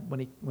Adam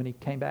when he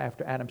came back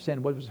after Adam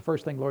sinned? What was the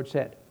first thing the Lord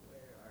said?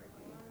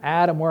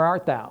 Adam, where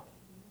art thou?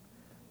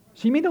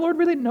 So you mean the Lord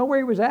really didn't know where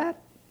he was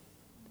at?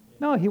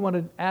 No, he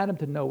wanted Adam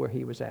to know where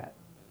he was at.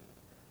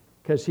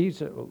 Because he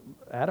said,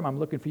 Adam, I'm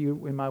looking for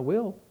you in my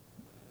will.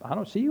 I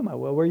don't see you in my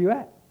will. Where are you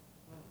at?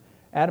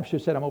 Adam should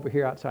have said, I'm over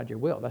here outside your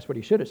will. That's what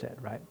he should have said,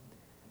 right?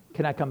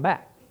 Can I come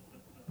back?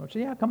 I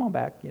said, yeah, come on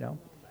back, you know.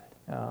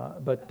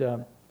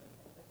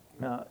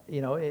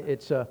 You know,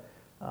 it's the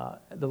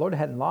Lord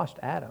hadn't lost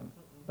Adam,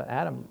 but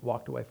Adam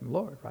walked away from the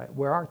Lord, right?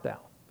 Where art thou?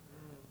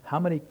 How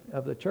many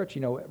of the church,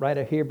 you know,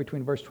 right here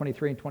between verse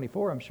 23 and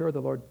 24, I'm sure the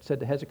Lord said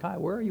to Hezekiah,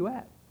 where are you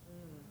at?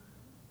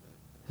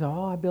 He said,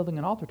 I'm building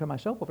an altar to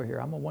myself over here.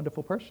 I'm a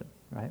wonderful person,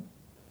 right?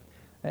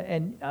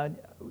 And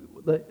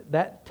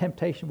that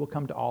temptation will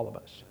come to all of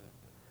us.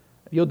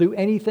 If you'll do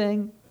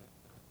anything,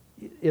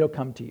 it'll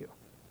come to you.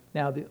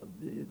 Now,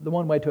 the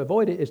one way to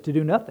avoid it is to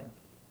do nothing,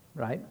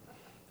 right?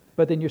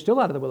 But then you're still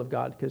out of the will of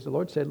God because the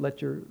Lord said,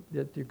 let your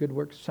good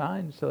works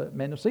shine so that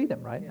men will see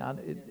them, right? Now,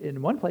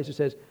 in one place it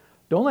says,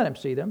 don't let them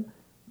see them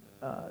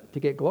to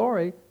get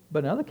glory.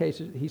 But in other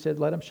cases, he said,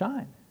 let them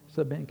shine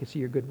so that men can see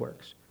your good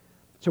works.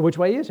 So which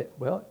way is it?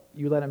 Well,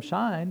 you let them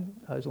shine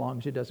as long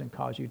as it doesn't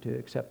cause you to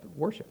accept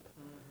worship,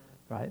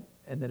 right?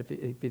 And then if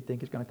you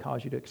think it's going to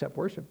cause you to accept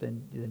worship,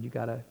 then you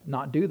got to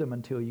not do them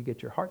until you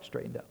get your heart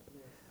straightened up.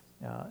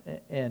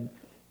 And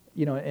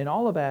you know, and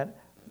all of that,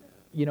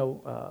 you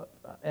know,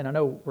 and I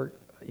know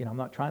I'm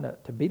not trying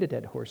to beat a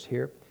dead horse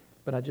here,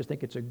 but I just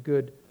think it's a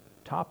good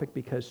topic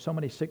because so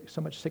much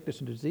sickness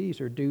and disease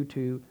are due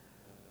to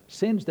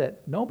sins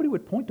that nobody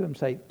would point to and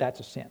say that's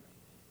a sin.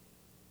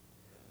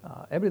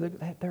 Everybody,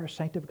 they're a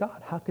saint of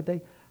God. How could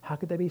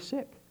they be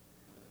sick?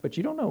 But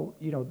you don't know,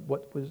 you know,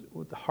 what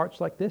the hearts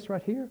like this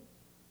right here.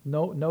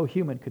 No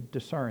human could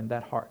discern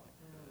that heart.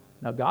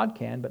 Now God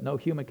can, but no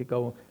human could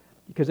go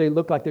because they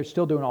look like they're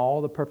still doing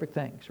all the perfect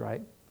things,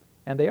 right?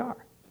 And they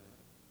are.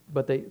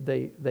 But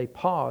they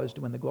paused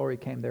when the glory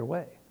came their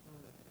way.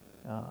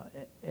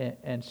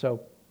 And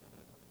so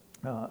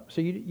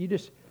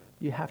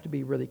you have to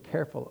be really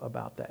careful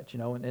about that, you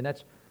know, and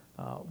that's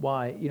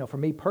why, you know, for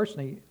me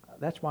personally,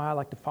 that's why I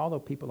like to follow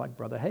people like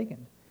Brother Hagin,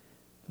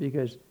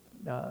 because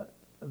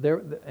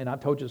and I've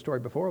told you the story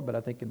before, but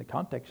I think in the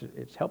context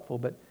it's helpful,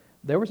 but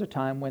there was a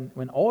time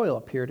when oil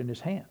appeared in his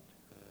hand.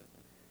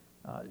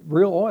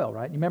 Real oil,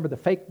 right? You remember the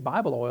fake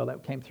Bible oil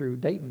that came through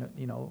Dayton,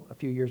 you know, a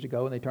few years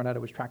ago, and they turned out it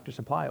was Tractor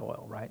Supply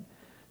oil, right?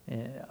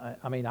 And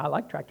I mean, I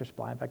like Tractor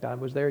Supply. In fact, I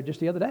was there just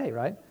the other day,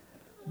 right?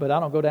 But I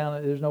don't go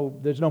down.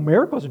 There's no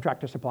miracles in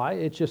Tractor Supply.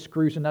 It's just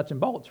screws and nuts and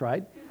bolts,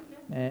 right?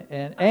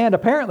 And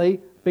apparently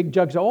big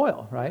jugs of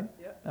oil, right?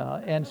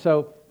 And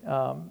so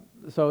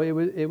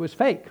it was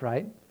fake,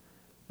 right?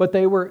 But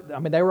they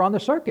were on the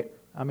circuit.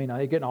 I mean,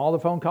 they getting all the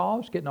phone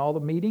calls, getting all the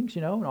meetings,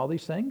 you know, and all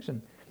these things,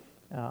 and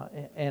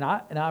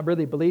I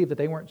really believe that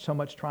they weren't so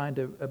much trying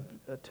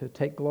to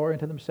take glory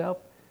into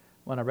themselves,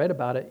 when I read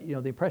about it,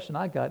 the impression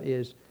I got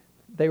is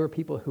they were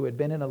people who had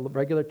been in a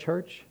regular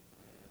church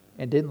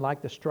and didn't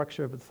like the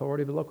structure of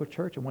authority of the local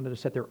church and wanted to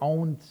set their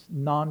own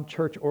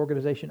non-church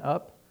organization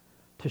up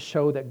to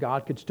show that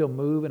God could still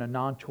move in a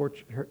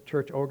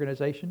non-church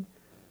organization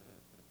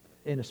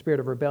in a spirit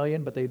of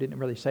rebellion, but they didn't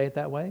really say it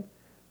that way.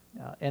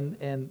 And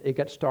it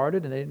got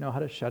started, and they didn't know how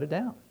to shut it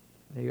down.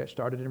 They got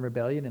started in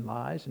rebellion and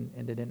lies, and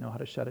they didn't know how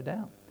to shut it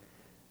down.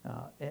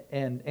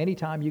 And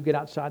anytime you get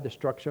outside the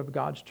structure of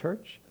God's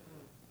church,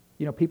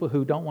 people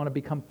who don't want to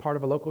become part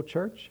of a local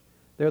church,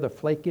 they're the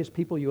flakiest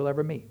people you'll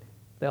ever meet.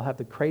 They'll have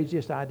the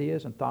craziest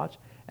ideas and thoughts,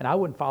 and I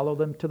wouldn't follow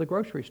them to the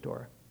grocery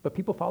store. But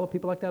people follow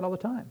people like that all the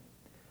time.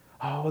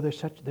 Oh, they're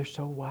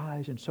so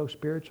wise and so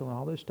spiritual and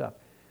all this stuff.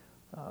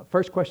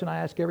 First question I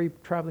ask every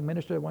traveling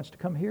minister that wants to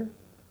come here: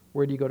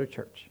 where do you go to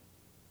church?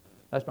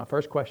 That's my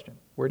first question.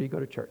 Where do you go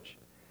to church?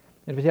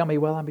 And if you tell me,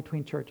 well, I'm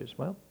between churches,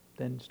 well,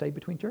 then stay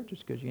between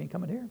churches because you ain't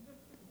coming here.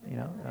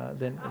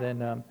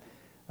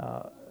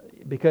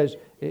 Because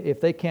if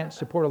they can't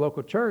support a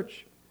local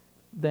church,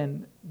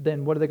 then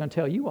what are they going to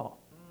tell you all?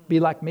 Be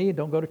like me and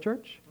don't go to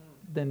church?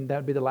 Then that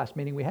would be the last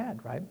meeting we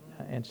had, right?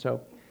 And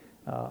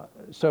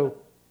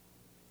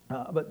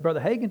but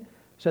Brother Hagin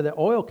said that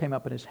oil came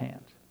up in his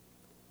hands.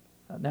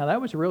 Now that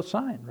was a real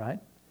sign, right?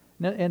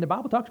 And the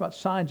Bible talks about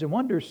signs and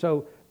wonders,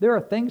 so there are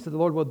things that the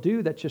Lord will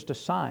do that's just a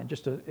sign.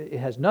 It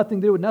has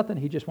nothing to do with nothing.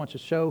 He just wants to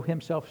show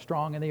himself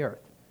strong in the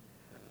earth.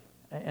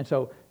 And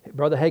so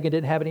Brother Hagin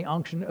didn't have any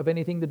unction of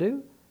anything to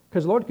do,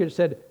 because the Lord could have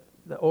said,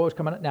 the oil's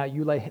coming out, now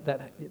you lay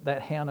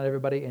that hand on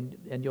everybody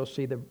and you'll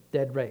see the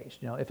dead raised.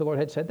 If the Lord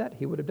had said that,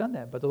 he would have done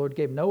that. But the Lord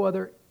gave no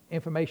other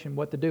information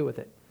what to do with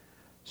it.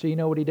 So you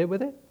know what he did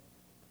with it?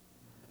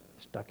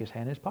 Stuck his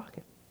hand in his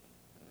pocket.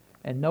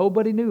 And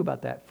nobody knew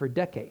about that for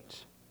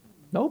decades.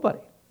 Nobody.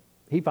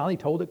 He finally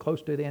told it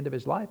close to the end of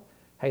his life.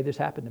 Hey, this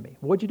happened to me.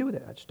 What'd you do with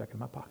it? I just stuck it in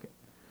my pocket.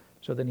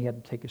 So then he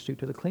had to take his suit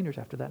to the cleaners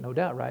after that, no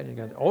doubt, right? And he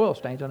got oil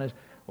stains on his.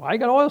 Well, I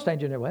got oil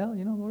stains in there. Well,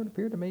 the Lord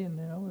appeared to me, and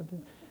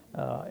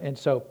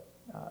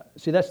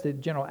see, that's the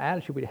general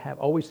attitude we have.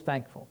 Always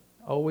thankful,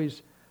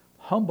 always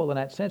humble in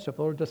that sense. If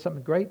the Lord does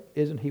something great,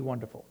 isn't He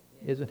wonderful?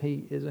 Isn't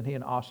He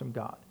an awesome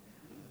God?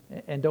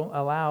 And don't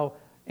allow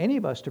any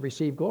of us to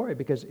receive glory,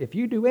 because if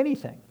you do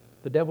anything,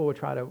 the devil will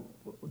try to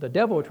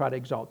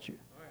exalt you.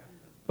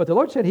 But the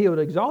Lord said He would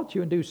exalt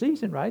you in due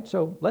season, right?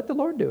 So let the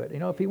Lord do it.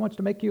 If He wants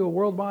to make you a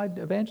worldwide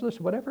evangelist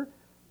or whatever,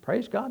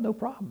 praise God, no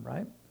problem,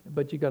 right?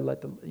 But you got to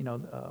let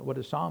what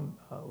does Psalm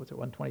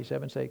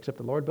 127 say? Except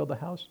the Lord build the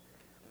house,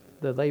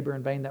 the labor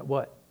in vain that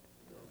what?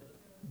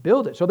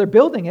 Build it. So they're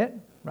building it,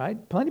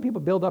 right? Plenty of people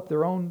build up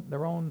their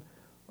own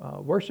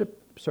worship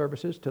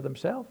services to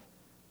themselves,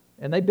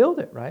 and they build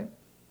it, right?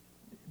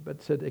 But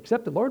it said,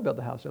 except the Lord build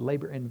the house, they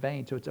labor in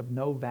vain, so it's of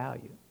no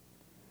value.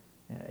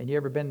 And you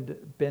ever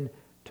been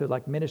to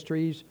like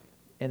ministries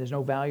and there's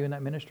no value in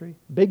that ministry?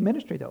 Big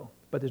ministry though,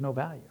 but there's no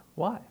value.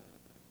 Why?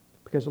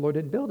 Because the Lord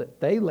didn't build it.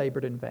 They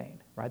labored in vain,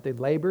 right? They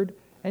labored,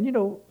 and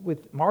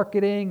with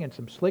marketing and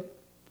some slick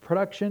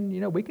production,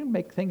 we can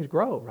make things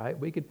grow, right?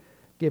 We could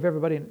give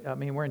everybody,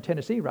 we're in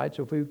Tennessee, right?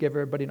 So if we give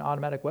everybody an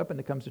automatic weapon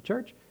that comes to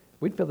church,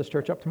 we'd fill this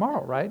church up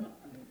tomorrow, right?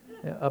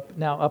 Up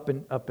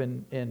in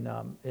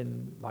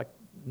like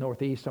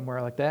Northeast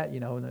somewhere like that,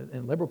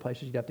 in liberal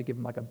places, you'd have to give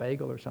them like a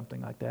bagel or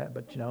something like that.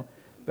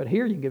 But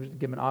here you can give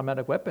them an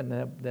automatic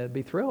weapon, they'd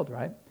be thrilled,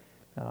 right?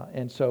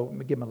 And so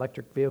we give them an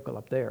electric vehicle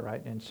up there,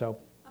 right? And so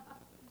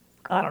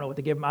I don't know what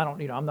to give them.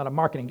 I'm not a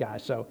marketing guy,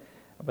 so.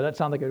 But that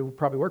sounds like it would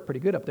probably work pretty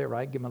good up there,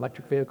 right? Give them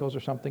electric vehicles or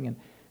something, and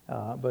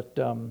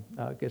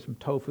get some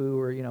tofu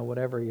or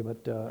whatever. I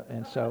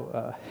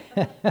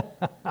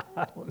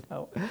don't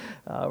know.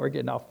 We're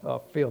getting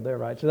off field there,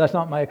 right? So that's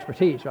not my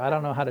expertise. So I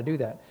don't know how to do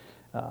that.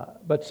 They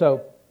have these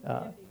wild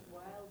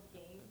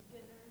game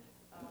dinners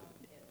at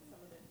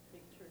some of the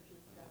big churches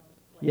down.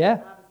 Yeah.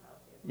 Bob's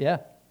house Yeah.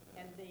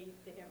 And they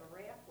have a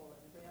raffle,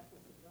 and the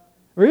raffle's a drum.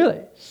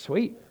 Really?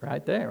 Sweet.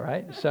 Right there,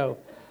 right? So,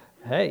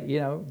 hey,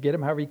 get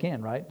them however you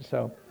can, right?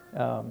 So,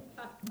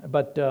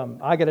 but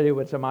I got to do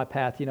what's on my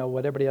path,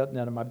 what everybody else,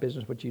 none of my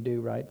business what you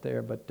do right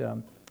there. But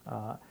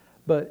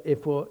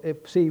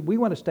we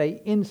want to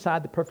stay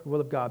inside the perfect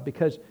will of God,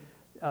 because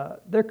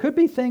there could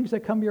be things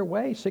that come your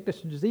way,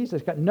 sickness and disease,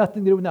 that's got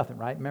nothing to do with nothing,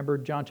 right? Remember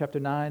John chapter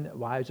 9,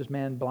 why is this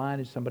man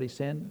blind? Is somebody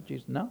sinned?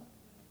 Jesus, no.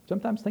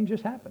 Sometimes things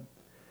just happen.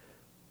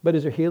 But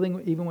is there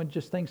healing even when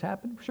just things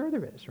happen? Sure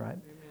there is, right?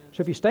 Amen.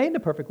 So if you stay in the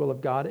perfect will of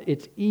God,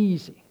 it's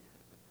easy.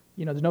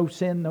 There's no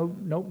sin,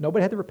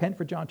 nobody had to repent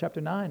for John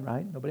chapter 9,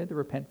 right? Nobody had to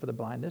repent for the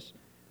blindness.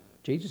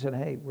 Jesus said,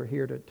 hey, we're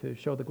here to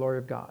show the glory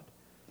of God.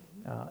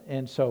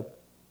 And so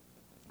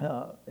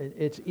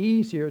it's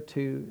easier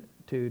to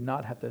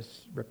not have to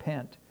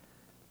repent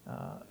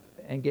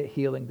and get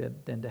healing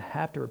than to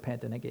have to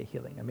repent and then get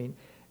healing.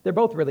 They're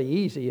both really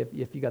easy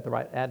if you got the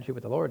right attitude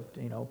with the Lord.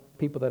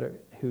 People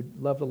who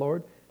love the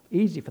Lord,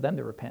 easy for them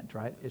to repent,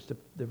 right? It's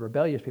the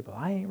rebellious people.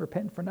 I ain't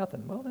repenting for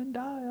nothing. Well, then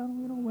die,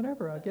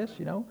 whatever, I guess,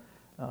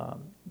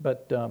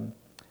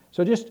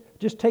 So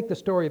just take the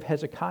story of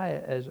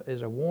Hezekiah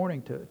as a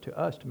warning to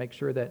us to make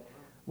sure that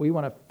We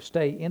want to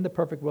stay in the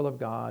perfect will of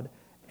God,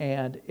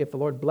 and if the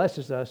Lord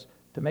blesses us,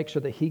 to make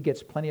sure that He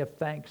gets plenty of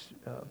thanks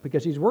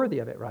because He's worthy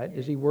of it, right?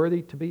 Is He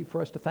worthy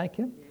for us to thank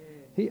Him?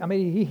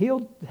 He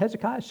healed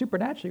Hezekiah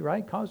supernaturally,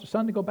 right? Caused the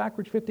sun to go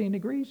backwards 15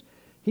 degrees.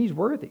 He's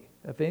worthy.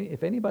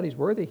 If anybody's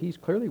worthy, He's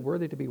clearly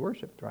worthy to be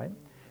worshipped, right?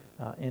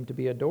 And to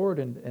be adored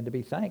and to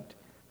be thanked.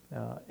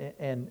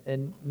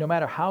 And no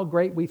matter how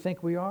great we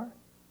think we are,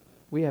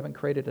 we haven't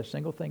created a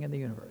single thing in the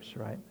universe,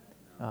 right?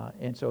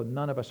 And so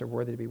none of us are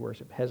worthy to be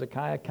worshipped.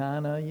 Hezekiah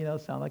kind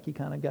of, sound like he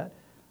kind of got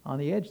on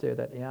the edge there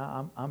that,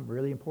 I'm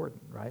really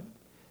important, right?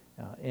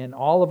 And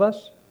all of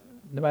us,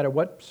 no matter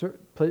what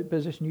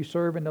position you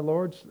serve in the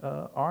Lord's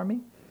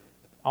army,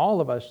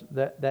 all of us,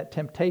 that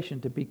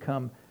temptation to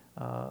become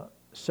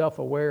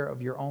self-aware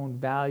of your own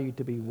value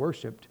to be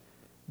worshipped,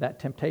 that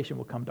temptation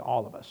will come to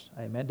all of us.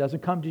 Amen. It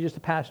doesn't come to just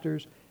the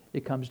pastors.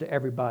 It comes to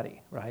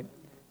everybody, right?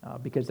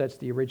 Because that's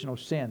the original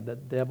sin. The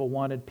devil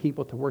wanted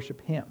people to worship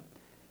him.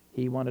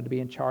 He wanted to be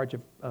in charge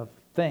of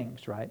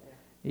things, right?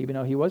 Even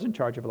though he was in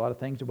charge of a lot of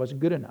things, it wasn't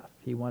good enough.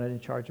 He wanted in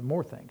charge of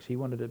more things. He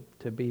wanted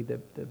to be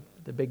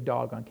the big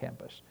dog on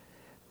campus.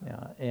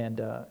 And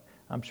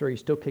I'm sure he's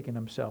still kicking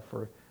himself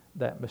for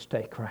that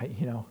mistake, right?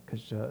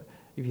 Because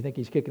if you think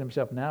he's kicking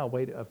himself now,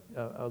 wait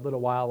a little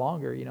while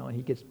longer, and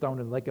he gets thrown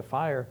in the lake of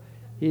fire,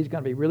 he's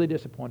going to be really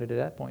disappointed at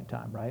that point in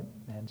time, right?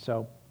 And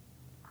so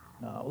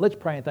let's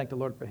pray and thank the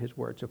Lord for His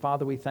word. So,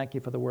 Father, we thank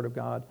You for the word of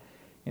God.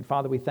 And,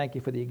 Father, we thank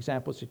You for the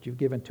examples that You've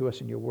given to us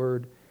in Your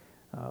word.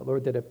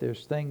 Lord, that if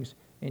there's things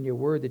in Your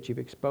word that You've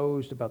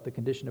exposed about the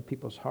condition of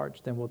people's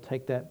hearts, then we'll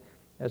take that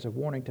as a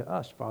warning to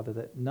us, Father,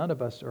 that none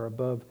of us are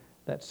above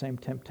that same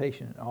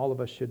temptation. All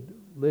of us should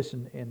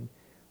listen and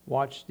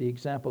watch the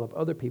example of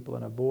other people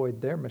and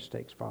avoid their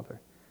mistakes, Father.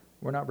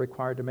 We're not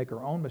required to make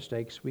our own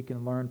mistakes. We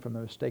can learn from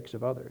the mistakes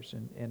of others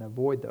and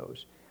avoid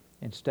those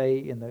and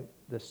stay in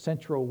the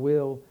central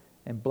will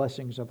and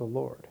blessings of the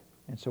Lord.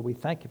 And so we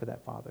thank You for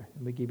that, Father,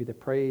 and we give You the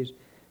praise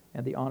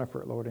and the honor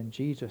for it, Lord, in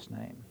Jesus'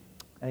 name.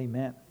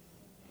 Amen.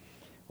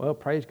 Well,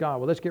 praise God.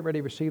 Well, let's get ready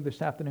to receive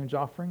this afternoon's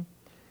offering.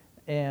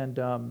 And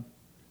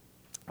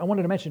I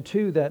wanted to mention,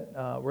 too,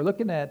 that we're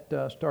looking at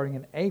starting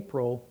in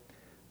April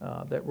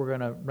that we're going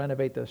to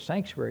renovate the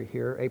sanctuary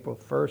here, April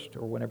 1st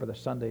or whenever the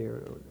Sunday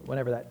or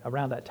whenever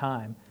around that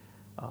time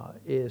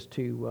is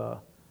to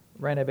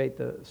renovate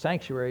the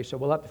sanctuary. So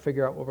we'll have to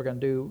figure out what we're going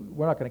to do.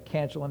 We're not going to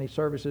cancel any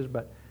services,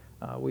 but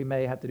we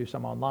may have to do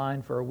some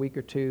online for a week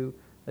or two.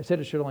 They said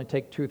it should only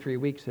take 2 or 3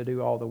 weeks to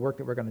do all the work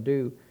that we're going to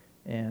do.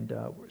 And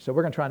so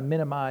we're going to try and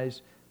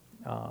minimize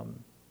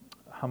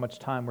how much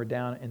time we're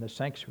down in the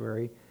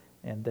sanctuary.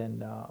 And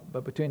then,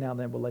 but between now and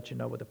then, we'll let you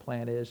know what the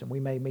plan is. And we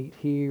may meet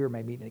here,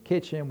 may meet in the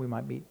kitchen. We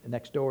might meet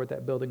next door at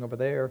that building over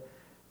there.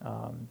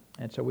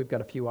 And so we've got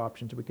a few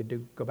options. We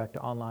could go back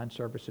to online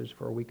services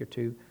for a week or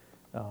two.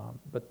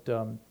 But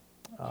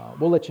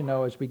we'll let you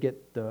know as we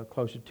get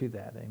closer to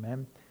that.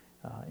 Amen.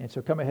 And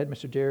so come ahead,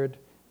 Mr. Jared,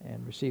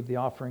 and receive the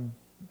offering.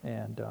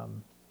 And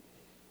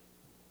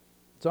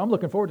so I'm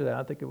looking forward to that.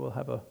 I think it will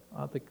have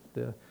I think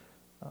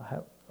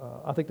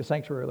the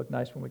sanctuary will look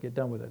nice when we get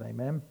done with it.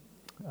 Amen.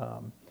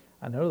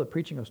 I know the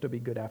preaching will still be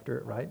good after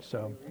it, right?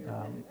 So,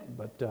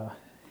 but.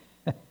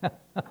 What you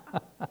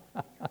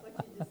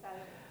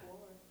decided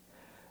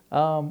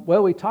before?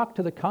 Well, we talked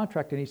to the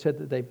contractor, and he said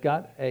that they've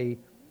got the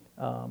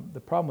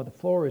problem with the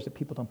floor is that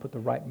people don't put the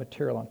right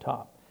material on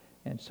top.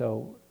 And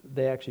so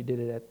they actually did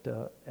it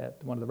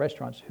at one of the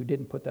restaurants who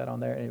didn't put that on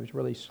there, and it was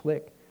really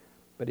slick.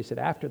 But he said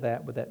after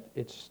that, with that,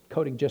 it's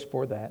coating just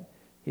for that.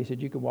 He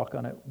said you can walk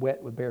on it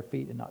wet with bare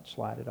feet and not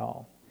slide at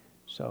all.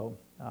 So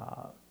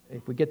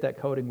if we get that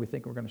coating, we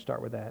think we're going to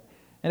start with that.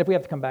 And if we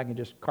have to come back and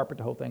just carpet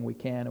the whole thing, we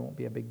can. It won't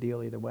be a big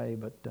deal either way.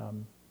 But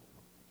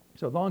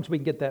so as long as we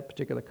can get that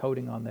particular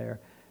coating on there,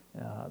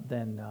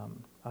 then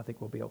I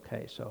think we'll be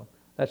okay. So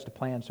that's the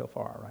plan so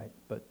far, right?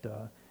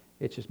 But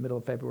it's just middle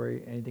of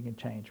February. Anything can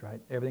change,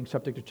 right? Everything's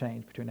subject to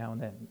change between now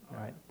and then,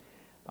 right?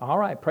 All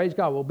right. Praise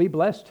God. Well, be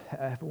blessed.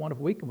 Have a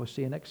wonderful week, and we'll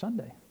see you next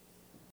Sunday.